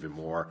 and maybe even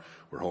more.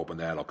 We're hoping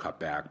that'll cut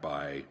back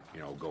by,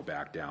 go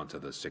back down to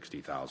the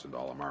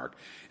 $60,000 mark.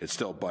 It's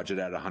still budgeted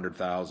at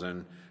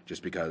 100,000,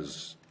 just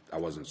because I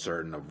wasn't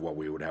certain of what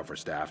we would have for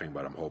staffing,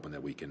 but I'm hoping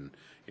that we can,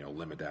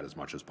 limit that as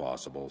much as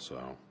possible.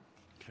 So.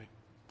 Okay,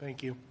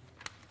 thank you.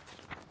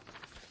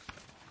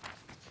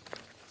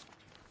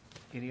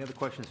 Any other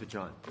questions for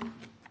John?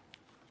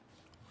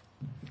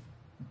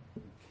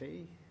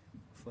 Okay,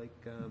 looks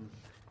like,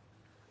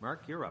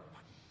 Mark, you're up.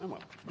 I'm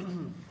up.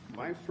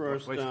 My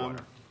first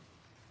Wastewater.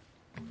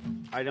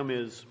 item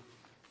is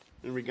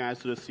in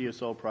regards to the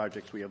CSO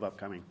projects we have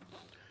upcoming.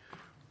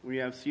 We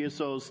have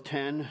CSO's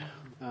 10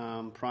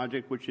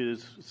 project, which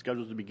is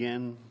scheduled to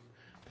begin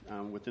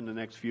within the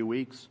next few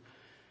weeks,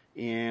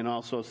 and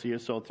also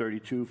CSO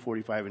 32,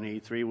 45, and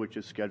 83, which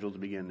is scheduled to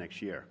begin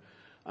next year.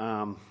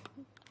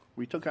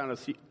 We took out a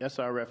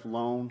SRF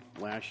loan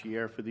last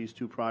year for these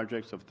two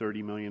projects of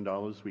 $30 million.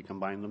 We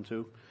combined them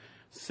to.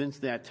 Since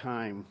that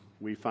time,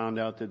 we found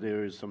out that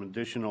there is some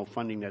additional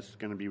funding that's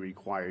going to be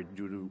required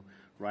due to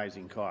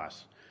rising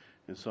costs.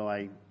 And so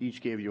I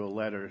each gave you a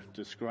letter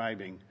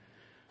describing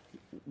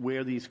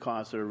where these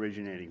costs are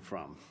originating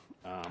from.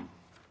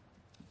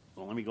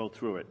 Well, let me go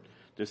through it.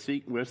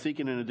 We're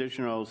seeking an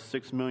additional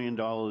 $6 million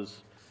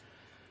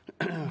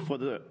for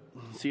the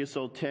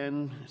CSO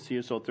 10,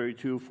 CSO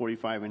 32,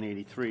 45, and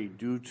 83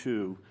 due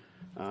to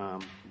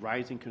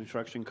rising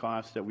construction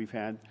costs that we've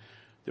had.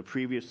 The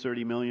previous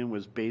 $30 million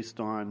was based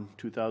on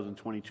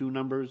 2022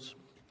 numbers.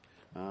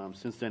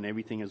 Since then,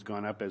 everything has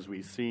gone up as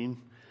we've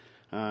seen.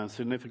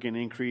 Significant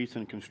increase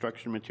in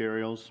construction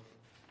materials.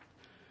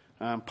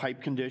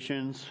 Pipe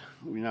conditions.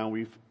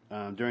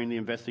 During the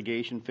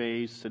investigation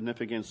phase,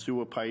 significant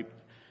sewer pipe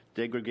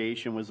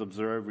degradation was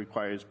observed,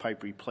 requires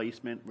pipe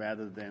replacement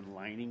rather than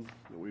lining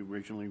that we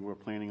originally were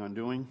planning on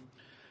doing.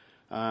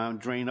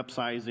 Drain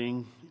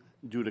upsizing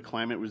due to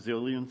climate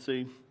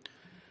resiliency.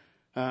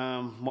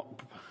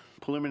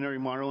 Preliminary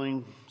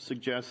modeling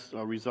suggests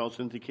results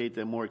indicate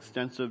that more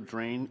extensive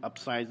drain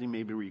upsizing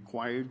may be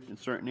required in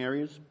certain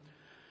areas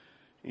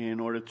in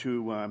order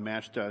to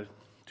match the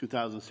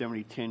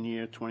 2070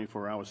 10-year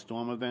 24-hour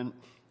storm event.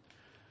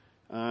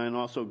 And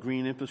also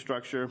green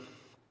infrastructure.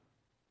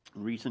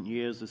 In recent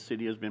years, the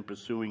city has been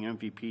pursuing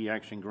MVP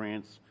action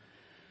grants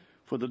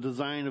for the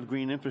design of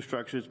green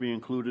infrastructure to be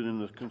included in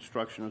the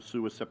construction of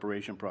sewer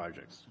separation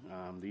projects.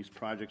 These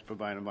projects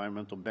provide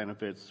environmental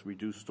benefits,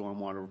 reduce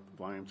stormwater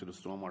volume to the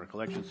stormwater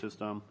collection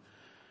system,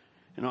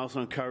 and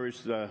also encourage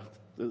through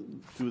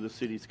the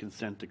city's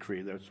consent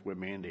decree that's where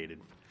mandated.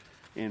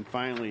 And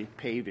finally,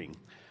 paving,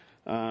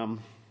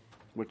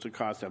 which the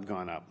costs have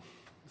gone up.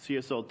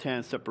 CSL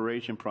 10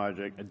 separation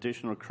project,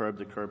 additional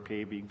curb-to-curb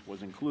paving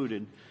was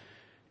included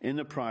in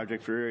the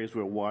project for areas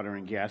where water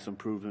and gas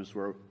improvements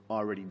were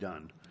already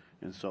done.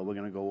 And so we're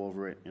going to go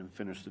over it and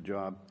finish the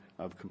job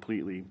of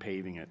completely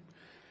paving it,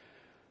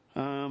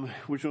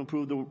 which will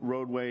improve the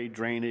roadway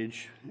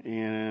drainage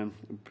and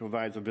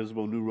provides a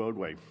visible new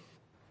roadway.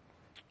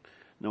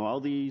 Now, all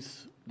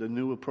these, the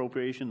new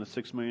appropriation, the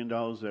 $6 million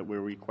that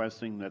we're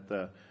requesting that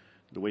the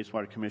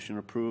Wastewater Commission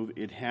approve,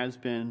 it has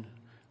been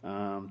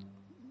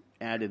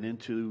added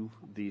into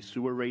the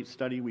sewer rate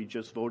study we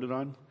just voted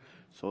on.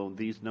 So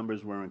these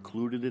numbers were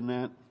included in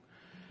that.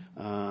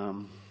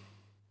 And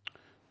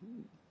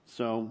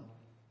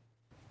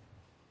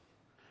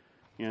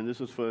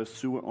this is for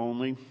sewer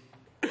only.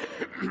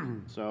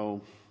 So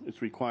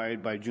it's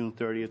required by June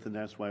 30th, and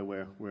that's why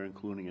we're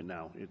including it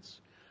now.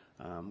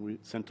 We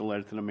sent a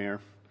letter to the mayor,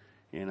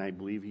 and I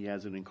believe he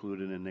has it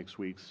included in next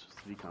week's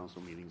city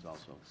council meetings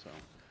also. So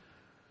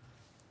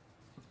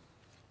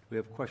We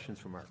have questions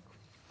for Mark.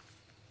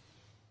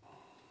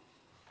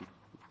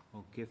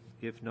 Okay,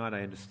 if not,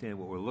 I understand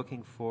what we're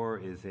looking for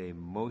is a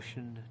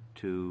motion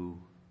to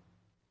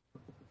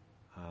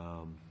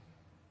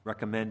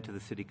recommend to the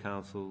city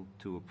council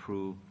to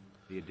approve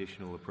the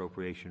additional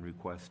appropriation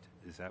request.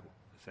 Is that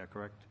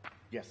correct?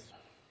 yes.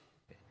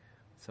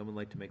 Someone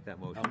like to make that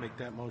motion? I'll make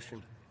that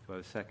motion. Do I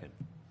have a second?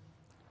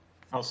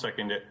 I'll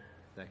second it.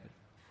 Second.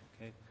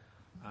 Okay.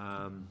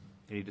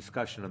 Any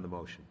discussion on the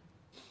motion?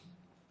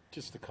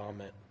 Just a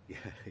comment. Yeah,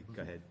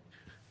 go ahead.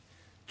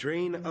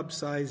 Drain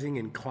upsizing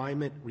and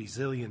climate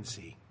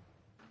resiliency.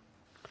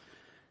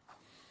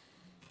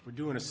 We're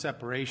doing a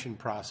separation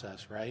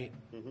process, right?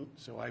 Mm-hmm.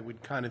 So I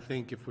would kind of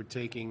think if we're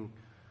taking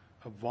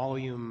a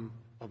volume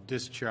of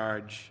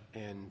discharge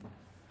and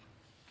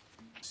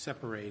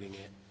separating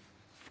it,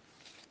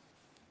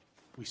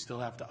 we still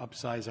have to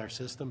upsize our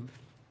system?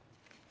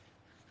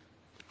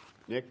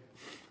 Nick?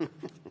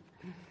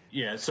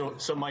 Yeah, so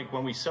Mike,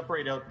 when we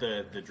separate out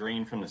the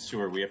drain from the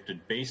sewer, we have to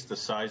base the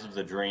size of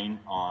the drain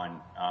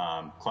on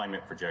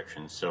climate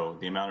projections. So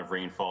the amount of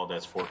rainfall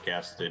that's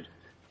forecasted.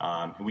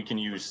 We can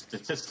use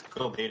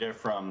statistical data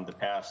from the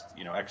past,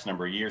 X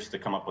number of years to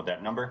come up with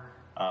that number.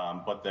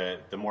 But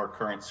the more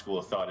current school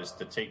of thought is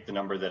to take the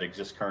number that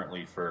exists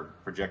currently for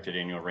projected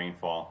annual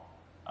rainfall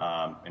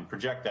and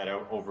project that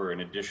out over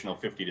an additional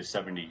 50 to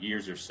 70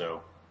 years or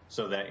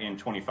so that in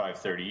 25,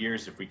 30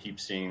 years, if we keep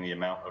seeing the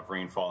amount of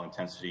rainfall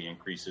intensity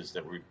increases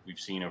that we've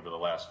seen over the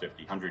last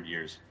 50, 100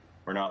 years,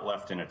 we're not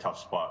left in a tough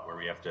spot where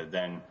we have to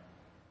then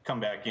come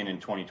back in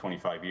 20,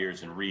 25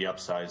 years and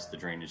re-upsize the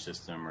drainage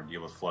system or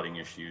deal with flooding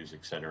issues,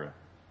 et cetera.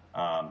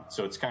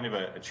 So it's kind of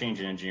a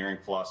change in engineering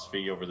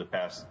philosophy over the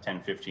past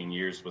 10, 15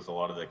 years with a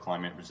lot of the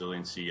climate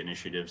resiliency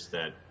initiatives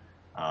that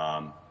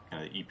kind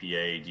of the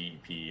EPA,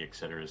 DEP, et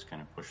cetera, has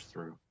kind of pushed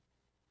through.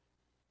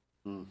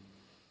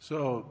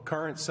 So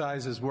current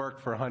sizes work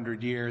for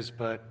 100 years,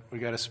 but we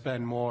got to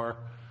spend more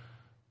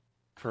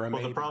for a Well,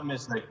 maybe. the problem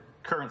is that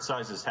current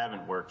sizes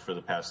haven't worked for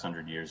the past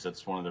 100 years.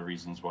 That's one of the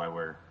reasons why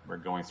we're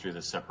going through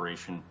this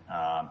separation.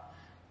 And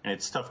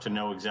it's tough to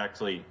know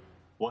exactly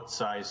what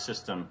size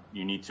system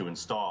you need to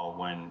install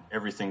when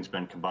everything's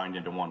been combined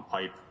into one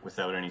pipe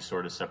without any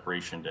sort of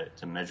separation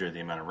to measure the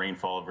amount of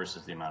rainfall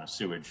versus the amount of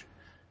sewage.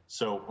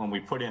 So when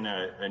we put in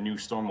a new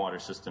stormwater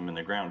system in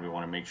the ground, we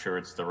want to make sure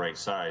it's the right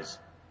size.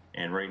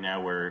 And right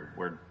now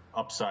we're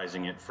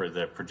upsizing it for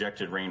the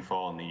projected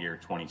rainfall in the year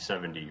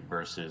 2070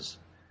 versus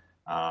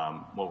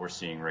what we're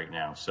seeing right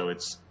now. So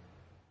it's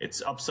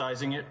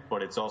upsizing it,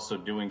 but it's also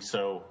doing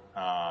so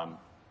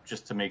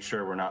just to make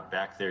sure we're not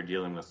back there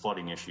dealing with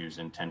flooding issues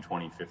in 10,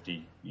 20,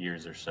 50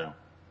 years or so.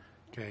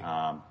 Okay.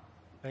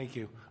 Thank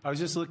you. I was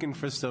just looking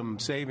for some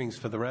savings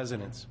for the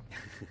residents.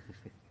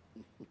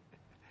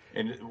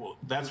 And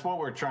that's what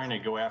we're trying to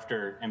go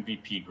after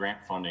MVP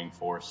grant funding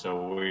for.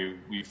 So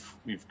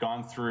we've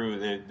gone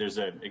through, there's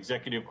an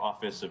Executive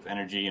Office of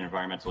Energy and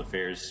Environmental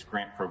Affairs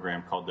grant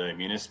program called the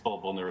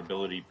Municipal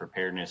Vulnerability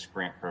Preparedness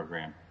Grant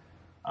Program.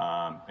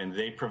 And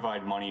they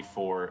provide money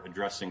for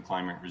addressing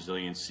climate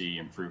resiliency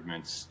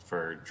improvements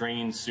for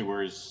drains,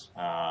 sewers,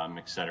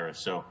 et cetera.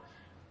 So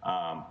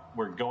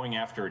we're going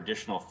after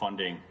additional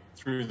funding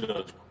through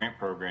those grant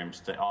programs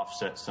to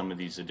offset some of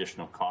these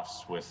additional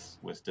costs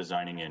with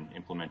designing and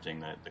implementing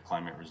the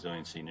climate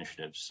resiliency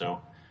initiatives.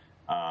 So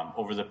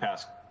over the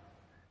past,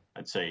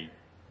 I'd say,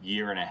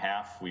 year and a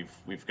half,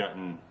 we've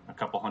gotten a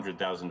couple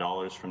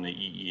 $100,000 from the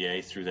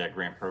EEA through that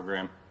grant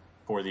program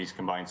for these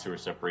combined sewer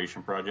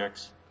separation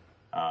projects.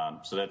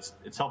 So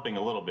it's helping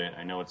a little bit.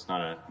 I know it's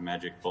not a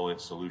magic bullet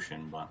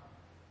solution, but.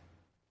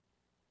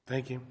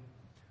 Thank you.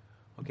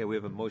 Okay, we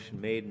have a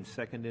motion made and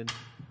seconded.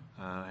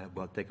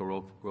 We'll take a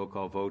roll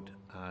call vote.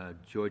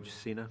 George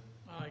Sina?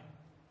 Aye.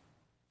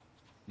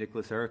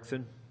 Nicholas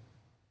Erickson?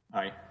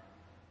 Aye.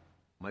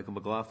 Michael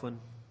McLaughlin?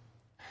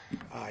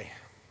 Aye.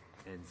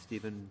 And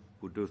Stephen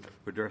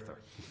Budurther?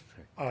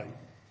 Aye.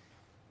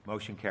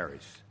 Motion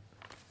carries.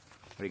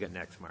 What do you got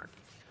next, Mark?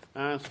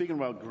 Speaking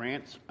about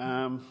grants,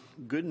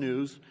 good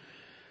news.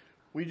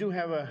 We do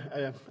have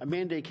a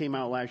mandate came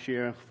out last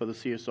year for the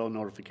CSO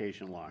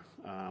notification law.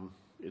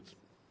 It's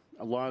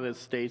a law that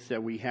states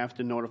that we have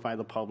to notify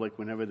the public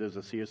whenever there's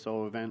a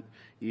CSO event,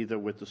 either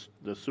with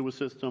the sewer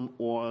system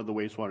or the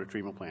wastewater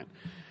treatment plant.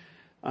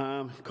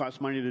 It costs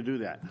money to do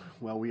that.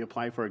 Well, we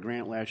applied for a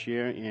grant last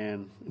year,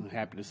 and I'm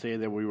happy to say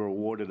that we were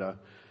awarded a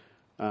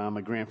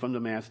grant from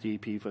the Mass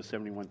DEP for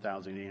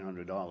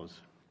 $71,800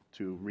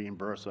 to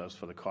reimburse us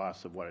for the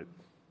cost of what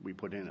we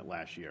put in it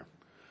last year.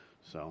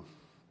 So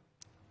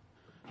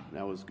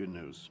that was good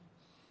news.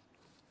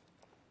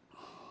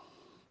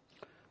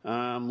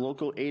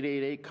 Local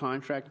 888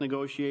 contract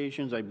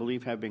negotiations, I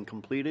believe, have been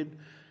completed.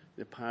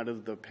 They're part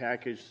of the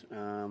package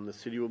the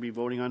city will be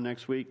voting on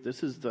next week.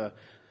 This is the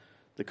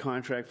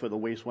contract for the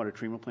wastewater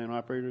treatment plant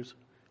operators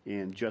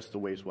and just the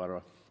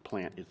wastewater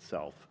plant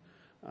itself.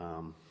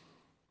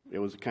 It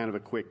was kind of a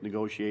quick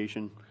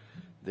negotiation.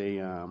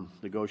 They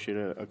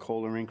negotiated a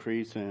COLA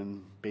increase,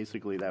 and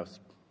basically that's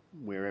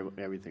where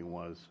everything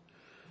was.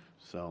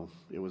 So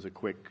it was a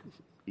quick,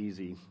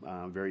 easy,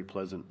 very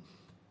pleasant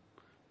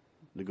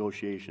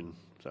negotiation.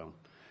 So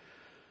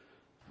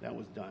that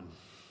was done.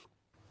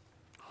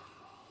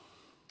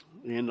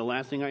 And the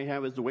last thing I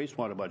have is the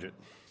wastewater budget.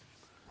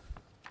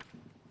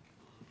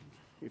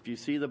 If you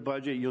see the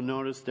budget, you'll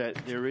notice that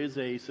there is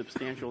a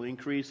substantial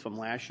increase from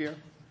last year.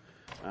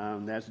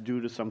 That's due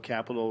to some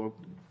capital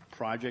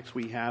projects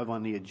we have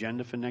on the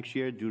agenda for next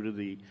year due to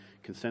the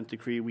consent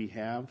decree we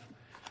have.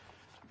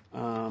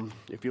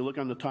 If you look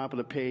on the top of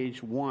the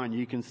page 1,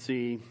 you can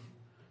see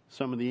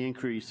some of the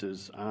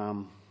increases.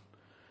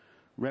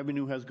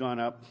 Revenue has gone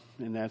up,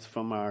 and that's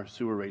from our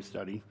sewer rate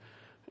study.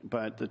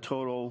 But the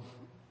subtotal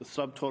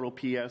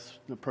PS,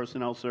 the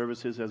personnel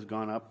services, has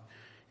gone up.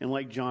 And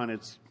like John,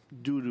 it's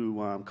due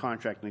to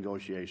contract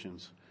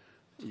negotiations.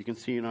 You can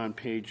see it on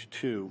page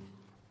 2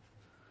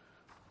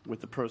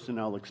 with the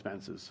personnel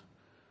expenses.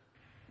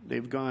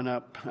 They've gone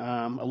up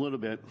a little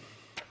bit.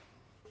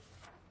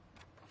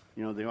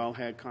 You know, they all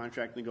had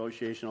contract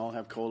negotiation, all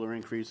have COLA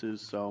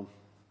increases, so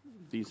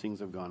these things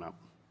have gone up.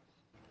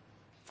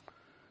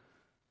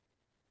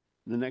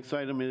 The next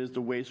item is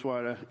the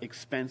wastewater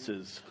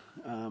expenses.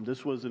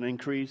 This was an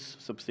increase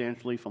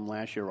substantially from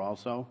last year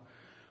also.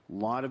 A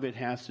lot of it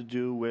has to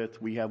do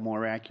with we have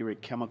more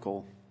accurate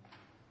chemical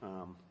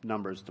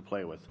numbers to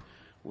play with.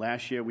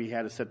 Last year, we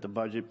had to set the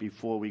budget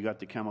before we got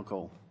the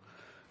chemical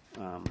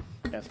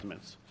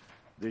estimates.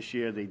 This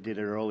year, they did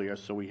it earlier,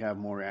 so we have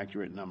more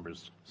accurate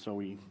numbers. So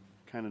we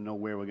kind of know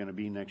where we're going to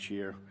be next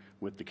year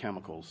with the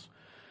chemicals.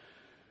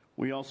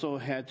 We also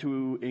had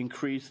to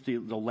increase the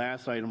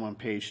last item on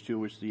page 2,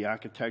 which is the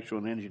architectural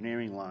and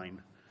engineering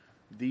line.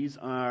 These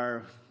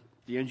are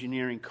the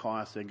engineering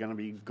costs that are going to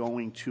be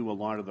going to a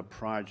lot of the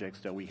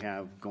projects that we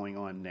have going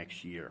on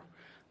next year.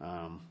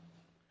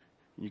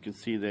 You can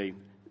see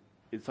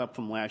it's up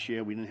from last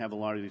year. We didn't have a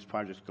lot of these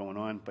projects going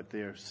on, but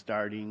they're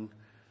starting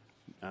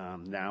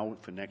now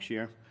for next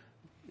year,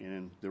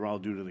 and they're all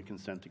due to the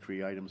consent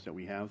decree items that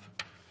we have.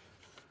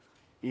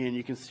 And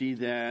you can see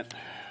that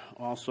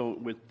also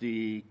with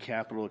the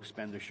capital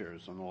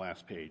expenditures on the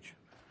last page.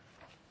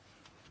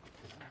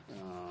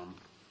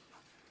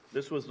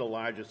 This was the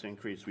largest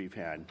increase we've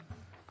had,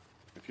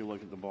 if you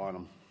look at the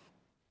bottom.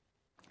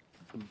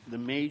 The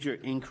major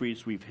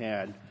increase we've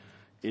had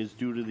is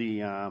due to the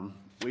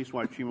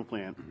wastewater treatment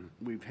plant.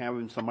 We've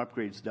having some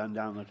upgrades done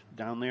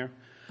down there.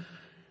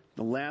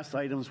 The last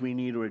items we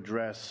need to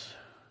address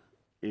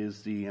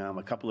is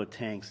a couple of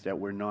tanks that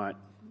were not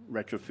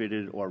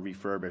retrofitted or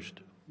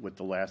refurbished with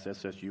the last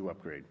SSU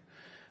upgrade.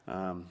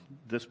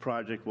 This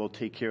project will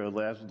take care of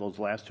those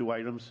last 2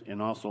 items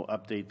and also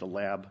update the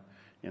lab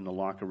and the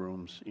locker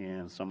rooms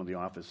and some of the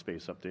office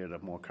space up there to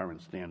more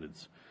current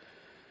standards.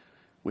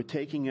 We're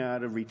taking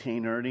out of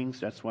retained earnings.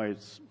 That's why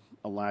it's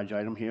a large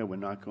item here. We're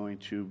not going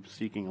to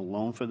seeking a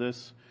loan for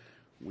this.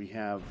 We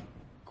have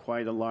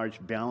quite a large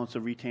balance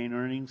of retained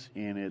earnings,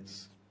 and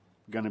it's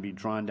going to be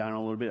drawn down a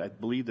little bit. I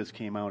believe this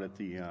came out at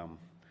the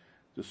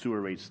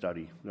sewer rate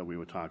study that we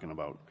were talking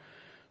about.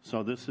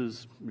 So this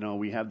is,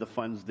 we have the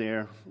funds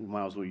there. We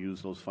might as well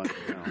use those funds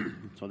now.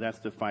 So that's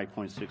the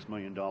 $5.6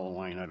 million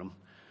line item.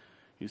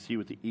 You see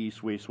with the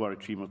East Wastewater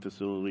Treatment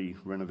Facility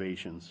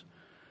renovations.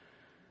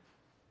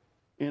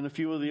 And a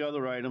few of the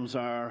other items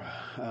are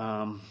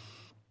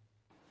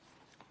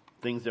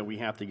things that we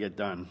have to get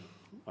done.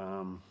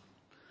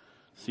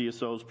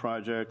 CSO's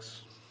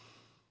projects,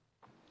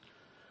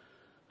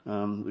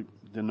 the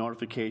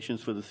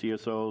notifications for the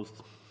CSOs.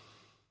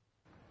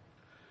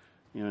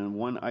 And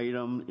one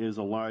item is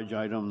a large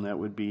item that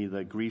would be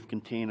the grief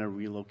container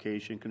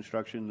relocation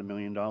construction, the $1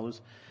 million.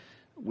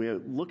 We're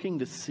looking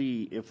to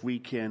see if we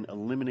can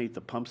eliminate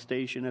the pump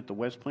station at the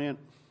West Plant.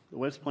 The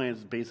West Plant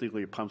is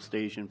basically a pump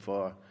station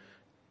for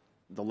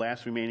the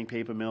last remaining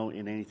paper mill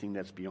and anything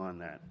that's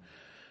beyond that.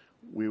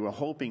 We were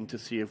hoping to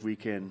see if we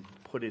can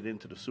put it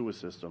into the sewer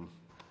system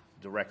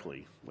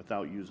directly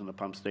without using the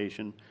pump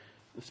station,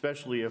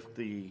 especially if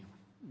the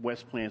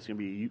West Plant's going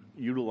to be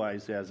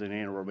utilized as an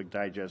anaerobic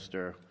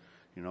digester,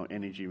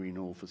 energy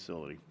renewal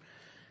facility.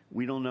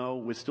 We don't know.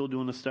 We're still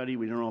doing the study.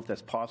 We don't know if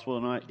that's possible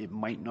or not. It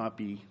might not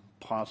be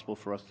possible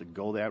for us to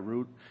go that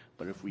route,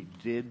 but if we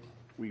did,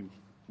 we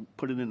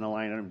put it in the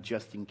line item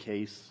just in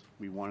case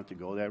we wanted to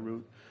go that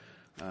route.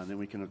 Then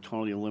we can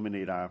totally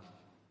eliminate our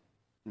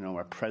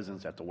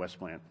presence at the West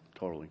Plant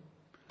totally.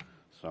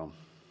 So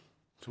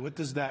what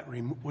does the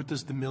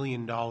 $1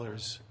 million?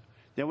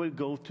 That would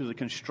go to the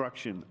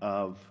construction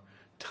of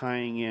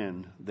tying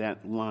in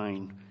that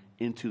line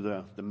into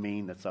the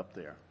main that's up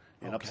there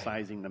and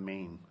upsizing the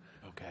main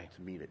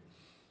to meet it.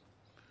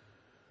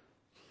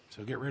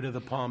 So get rid of the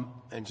pump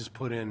and just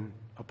put in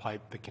a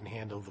pipe that can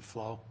handle the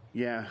flow?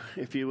 Yeah.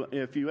 If you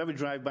ever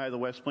drive by the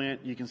West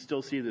Plant, you can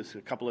still see there's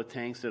a couple of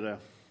tanks that are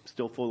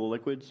still full of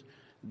liquids.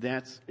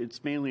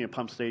 It's mainly a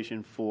pump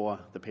station for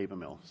the paper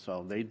mill.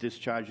 So they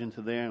discharge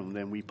into there, and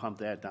then we pump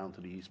that down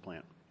to the East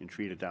Plant and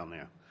treat it down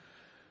there.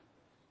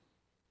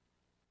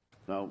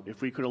 So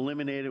if we could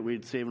eliminate it,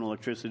 we'd save an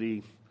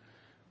electricity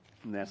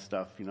and that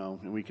stuff,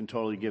 and we can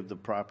totally give the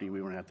property.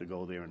 We wouldn't have to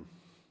go there and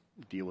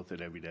deal with it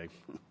every day.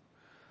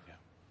 Yeah.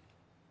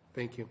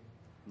 Thank you.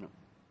 No.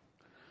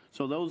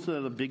 So those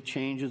are the big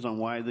changes on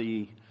why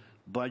the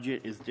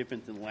budget is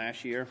different than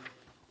last year.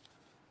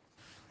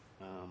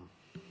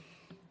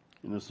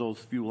 And it's those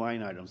few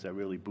line items that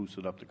really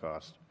boosted up the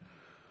cost.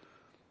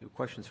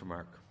 Questions for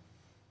Mark?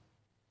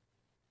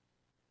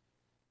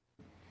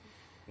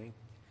 Okay.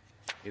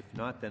 If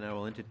not, then I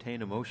will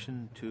entertain a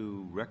motion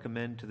to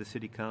recommend to the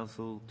City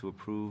Council to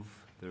approve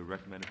the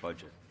recommended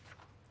budget.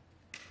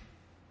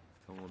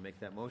 Someone will make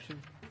that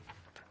motion?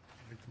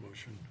 Make the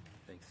motion.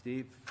 Thanks,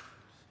 Steve.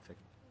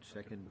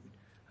 Second,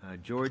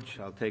 George.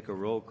 I'll take a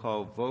roll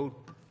call vote.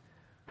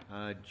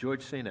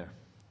 George Cena.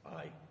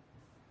 Aye.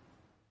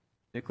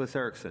 Nicholas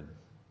Erickson.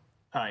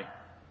 Aye.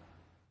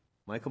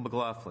 Michael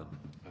McLaughlin.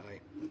 Aye.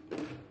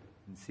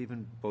 And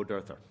Stephen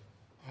Bodarther.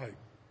 Aye.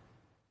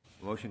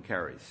 Motion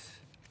carries.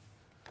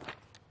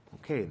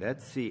 Okay,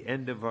 that's the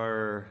end of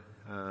our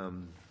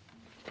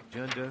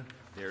agenda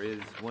There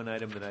is one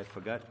item that I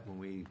forgot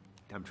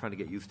I'm trying to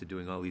get used to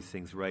doing all these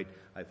things right.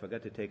 I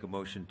forgot to take a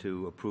motion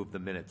to approve the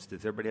minutes. Does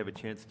everybody have a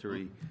chance to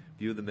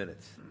review the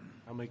minutes?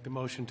 I'll make the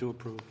motion to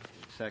approve.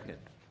 Second.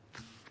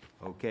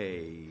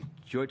 Okay,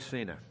 George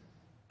Sena.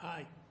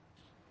 Aye.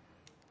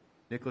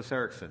 Nicholas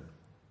Erickson.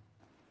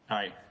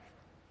 Aye.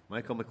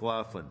 Michael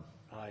McLaughlin.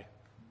 Aye.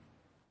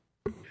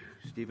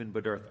 Stephen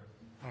Bedurtha.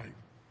 Aye.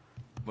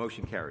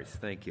 Motion carries.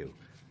 Thank you.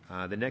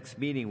 The next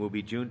meeting will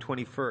be June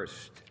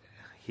 21st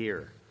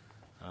here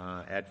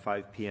at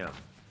 5 p.m.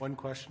 One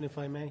question, if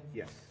I may.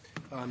 Yes.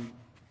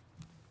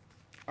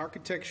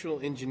 Architectural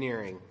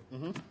engineering,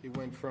 it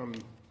went from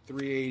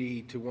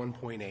 380 to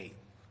 1.8.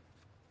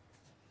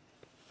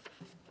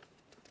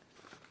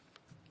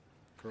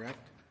 Correct?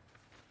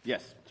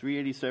 Yes,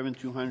 387,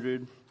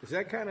 200. Is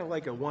that kind of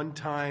like a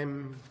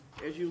one-time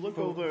As you look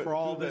over for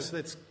all through this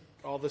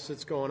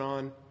that's going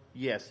on?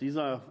 Yes, these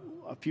are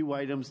a few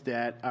items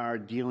that are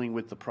dealing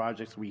with the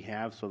projects we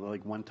have, so they're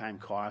like one-time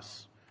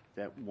costs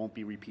that won't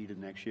be repeated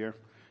next year.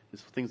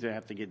 It's things that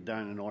have to get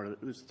done in order,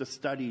 it's the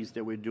studies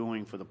that we're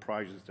doing for the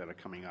projects that are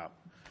coming up.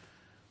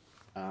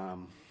 Let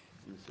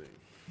me see.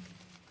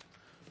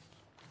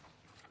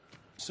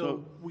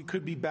 So we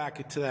could be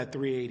back to that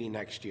 380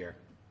 next year.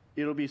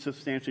 It'll be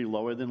substantially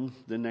lower than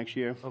next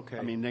year. Okay.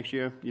 I mean, next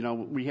year,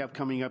 we have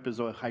coming up is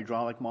a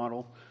hydraulic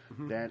model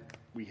that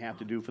we have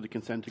to do for the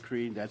consent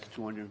decree. That's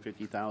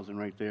 $250,000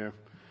 right there.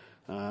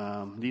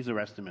 These are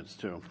estimates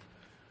too.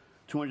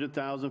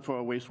 $200,000 for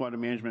our wastewater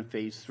management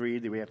phase 3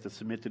 that we have to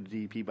submit to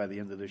the DEP by the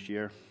end of this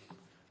year.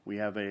 We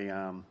have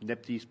a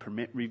NEPDES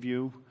permit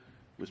review.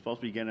 We're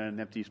supposed to be getting a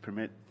NEPDES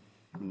permit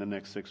in the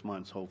next 6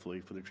 months,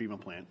 hopefully, for the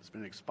treatment plant. It's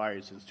been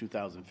expired since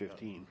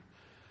 2015.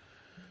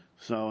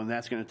 So, and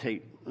that's going to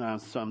take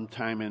some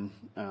time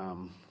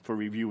for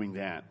reviewing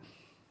that.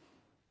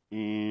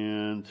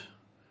 And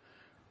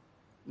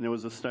there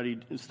was a study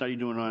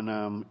doing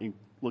on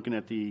looking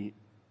at the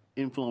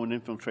inflow and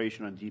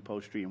infiltration on Depot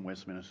Street and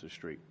Westminster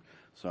Street.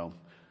 So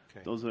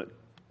those are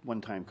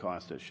one-time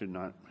costs that should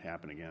not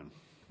happen again.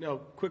 No,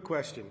 quick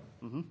question.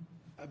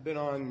 I've been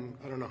on,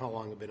 I don't know how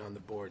long I've been on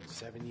the board,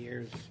 7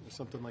 years or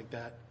something like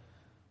that.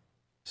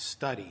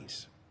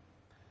 Studies.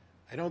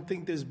 I don't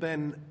think there's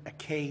been a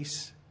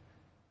case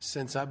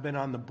since I've been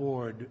on the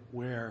board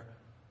where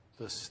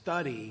the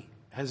study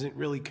hasn't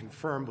really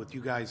confirmed what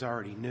you guys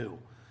already knew.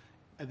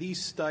 Are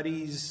these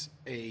studies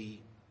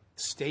a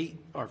state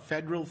or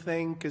federal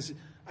thing? Because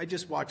I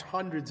just watch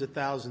hundreds of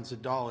thousands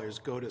of dollars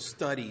go to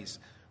studies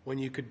when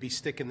you could be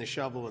sticking the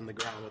shovel in the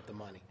ground with the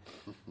money.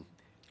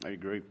 I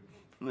agree.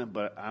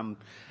 But I'm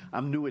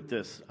new at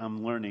this.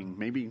 I'm learning.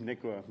 Maybe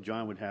Nick or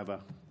John would have a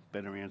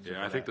better answer.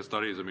 Yeah, I think the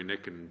studies, I mean,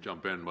 Nick can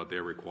jump in, but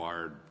they're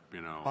required,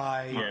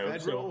 By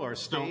federal or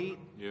state?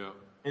 Yeah.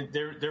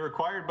 They're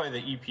required by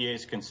the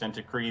EPA's consent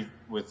decree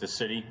with the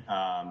city.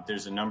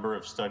 There's a number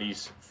of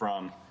studies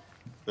from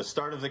the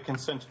start of the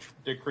consent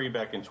decree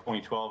back in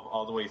 2012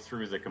 all the way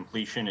through the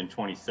completion in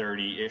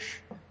 2030-ish.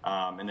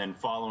 And then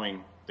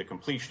following the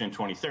completion in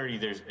 2030,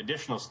 there's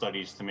additional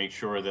studies to make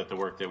sure that the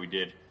work that we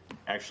did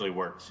actually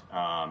worked,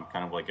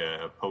 kind of like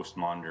a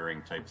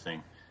post-monitoring type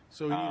thing.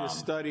 So we need a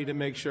study to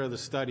make sure the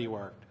study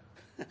worked.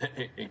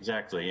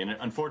 Exactly. And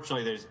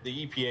unfortunately,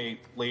 the EPA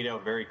laid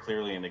out very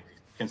clearly in the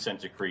consent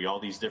decree all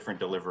these different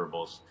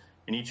deliverables.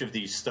 And each of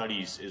these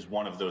studies is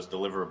one of those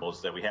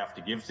deliverables that we have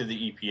to give to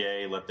the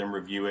EPA, let them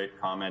review it,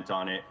 comment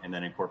on it, and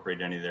then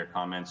incorporate any of their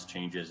comments,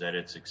 changes,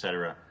 edits, et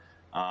cetera.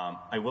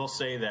 I will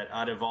say that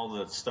out of all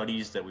the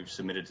studies that we've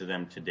submitted to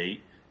them to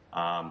date,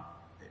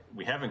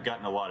 we haven't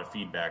gotten a lot of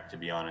feedback, to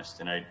be honest.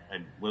 And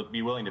I'd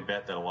be willing to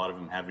bet that a lot of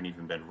them haven't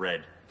even been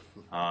read,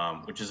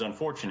 which is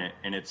unfortunate.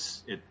 And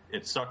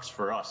it sucks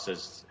for us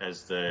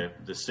as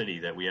the city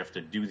that we have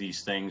to do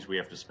these things. We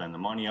have to spend the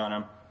money on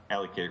them,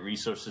 allocate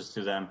resources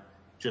to them,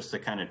 just to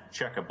kind of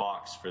check a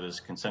box for this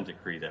consent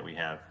decree that we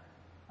have.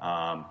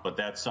 But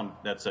that's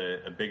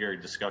a bigger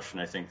discussion,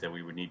 I think, that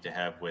we would need to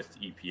have with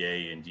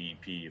EPA and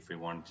DEP if we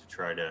wanted to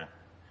try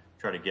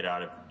to get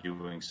out of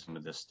doing some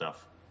of this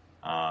stuff.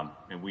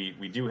 And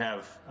we do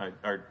have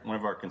one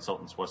of our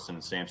consultants, Weston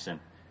and Sampson.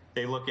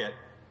 They look at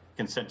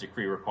consent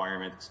decree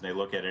requirements. And they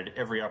look at it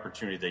every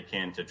opportunity they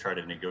can to try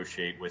to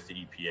negotiate with the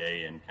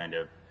EPA and kind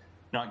of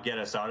not get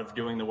us out of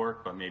doing the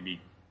work, but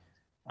maybe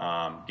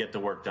get the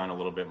work done a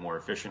little bit more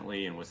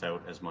efficiently and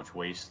without as much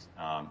waste.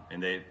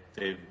 And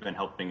they've been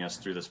helping us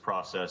through this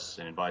process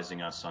and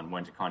advising us on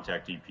when to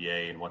contact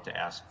EPA and what to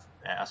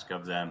ask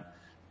of them.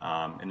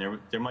 And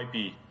there might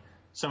be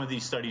some of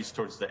these studies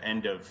towards the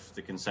end of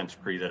the consent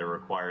decree that are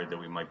required that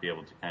we might be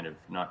able to kind of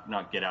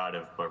not get out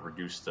of, but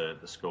reduce the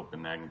scope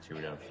and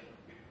magnitude of.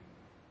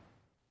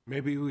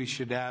 Maybe we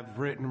should have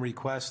written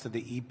requests to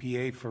the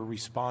EPA for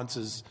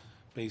responses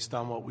based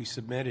on what we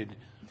submitted.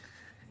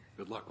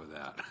 Good luck with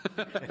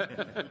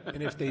that.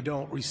 And if they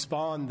don't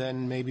respond,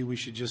 then maybe we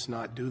should just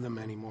not do them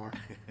anymore.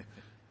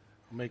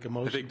 Make a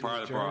motion. I think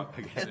part of the problem,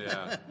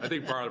 I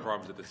think part of the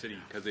problem is that the city,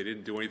 because they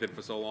didn't do anything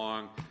for so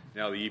long,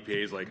 now the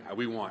EPA is like,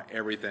 we want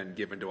everything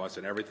given to us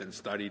and everything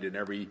studied and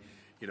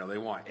they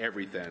want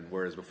everything.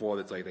 Whereas before,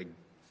 it's like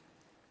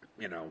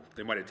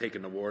they might have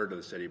taken the word to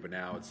the city, but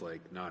now it's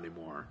like, not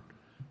anymore.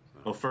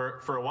 Well,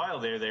 for a while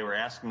there, they were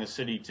asking the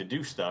city to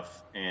do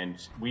stuff, and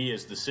we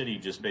as the city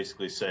just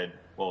basically said,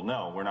 well,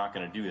 no, we're not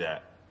going to do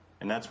that.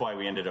 And that's why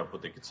we ended up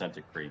with the consent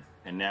decree.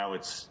 And now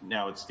it's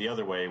the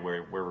other way,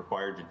 where we're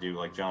required to do,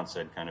 like John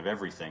said, kind of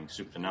everything,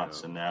 soup to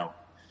nuts. And now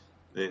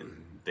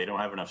they don't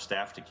have enough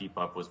staff to keep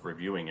up with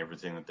reviewing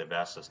everything that they've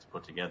asked us to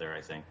put together,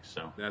 I think.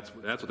 So That's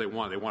what they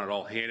want. They want it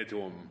all handed to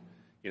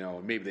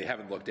them. Maybe they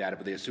haven't looked at it,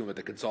 but they assume that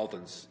the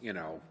consultants,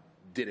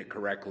 did it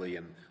correctly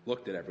and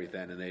looked at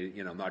everything, and they,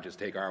 not just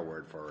take our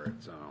word for it.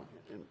 So,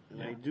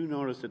 and I do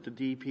notice that the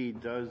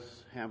DP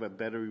does have a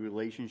better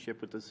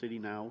relationship with the city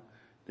now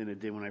than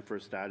it did when I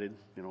first started,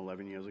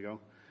 11 years ago.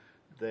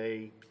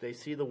 They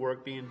see the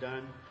work being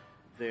done.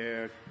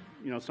 They're,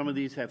 some of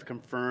these have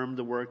confirmed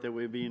the work that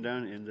we're being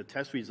done, and the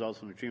test results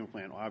from the treatment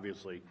plant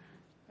obviously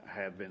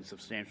have been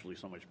substantially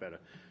so much better.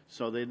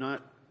 So they're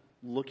not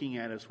looking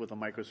at us with a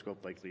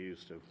microscope like they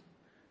used to.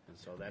 And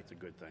so that's a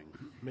good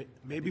thing.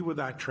 Maybe with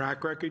our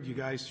track record, you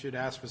guys should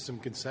ask for some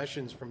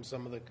concessions from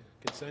some of the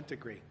consent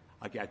decree.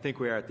 Okay, I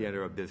think we are at the end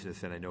of our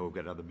business, and I know we've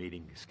got another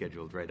meeting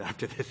scheduled right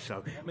after this,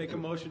 so. Make a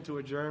motion to We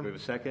adjourn. have a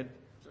second?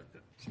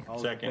 All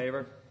in Second.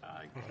 favor?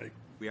 Aye.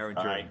 We are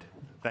adjourned.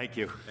 Thank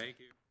you. thank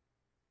you.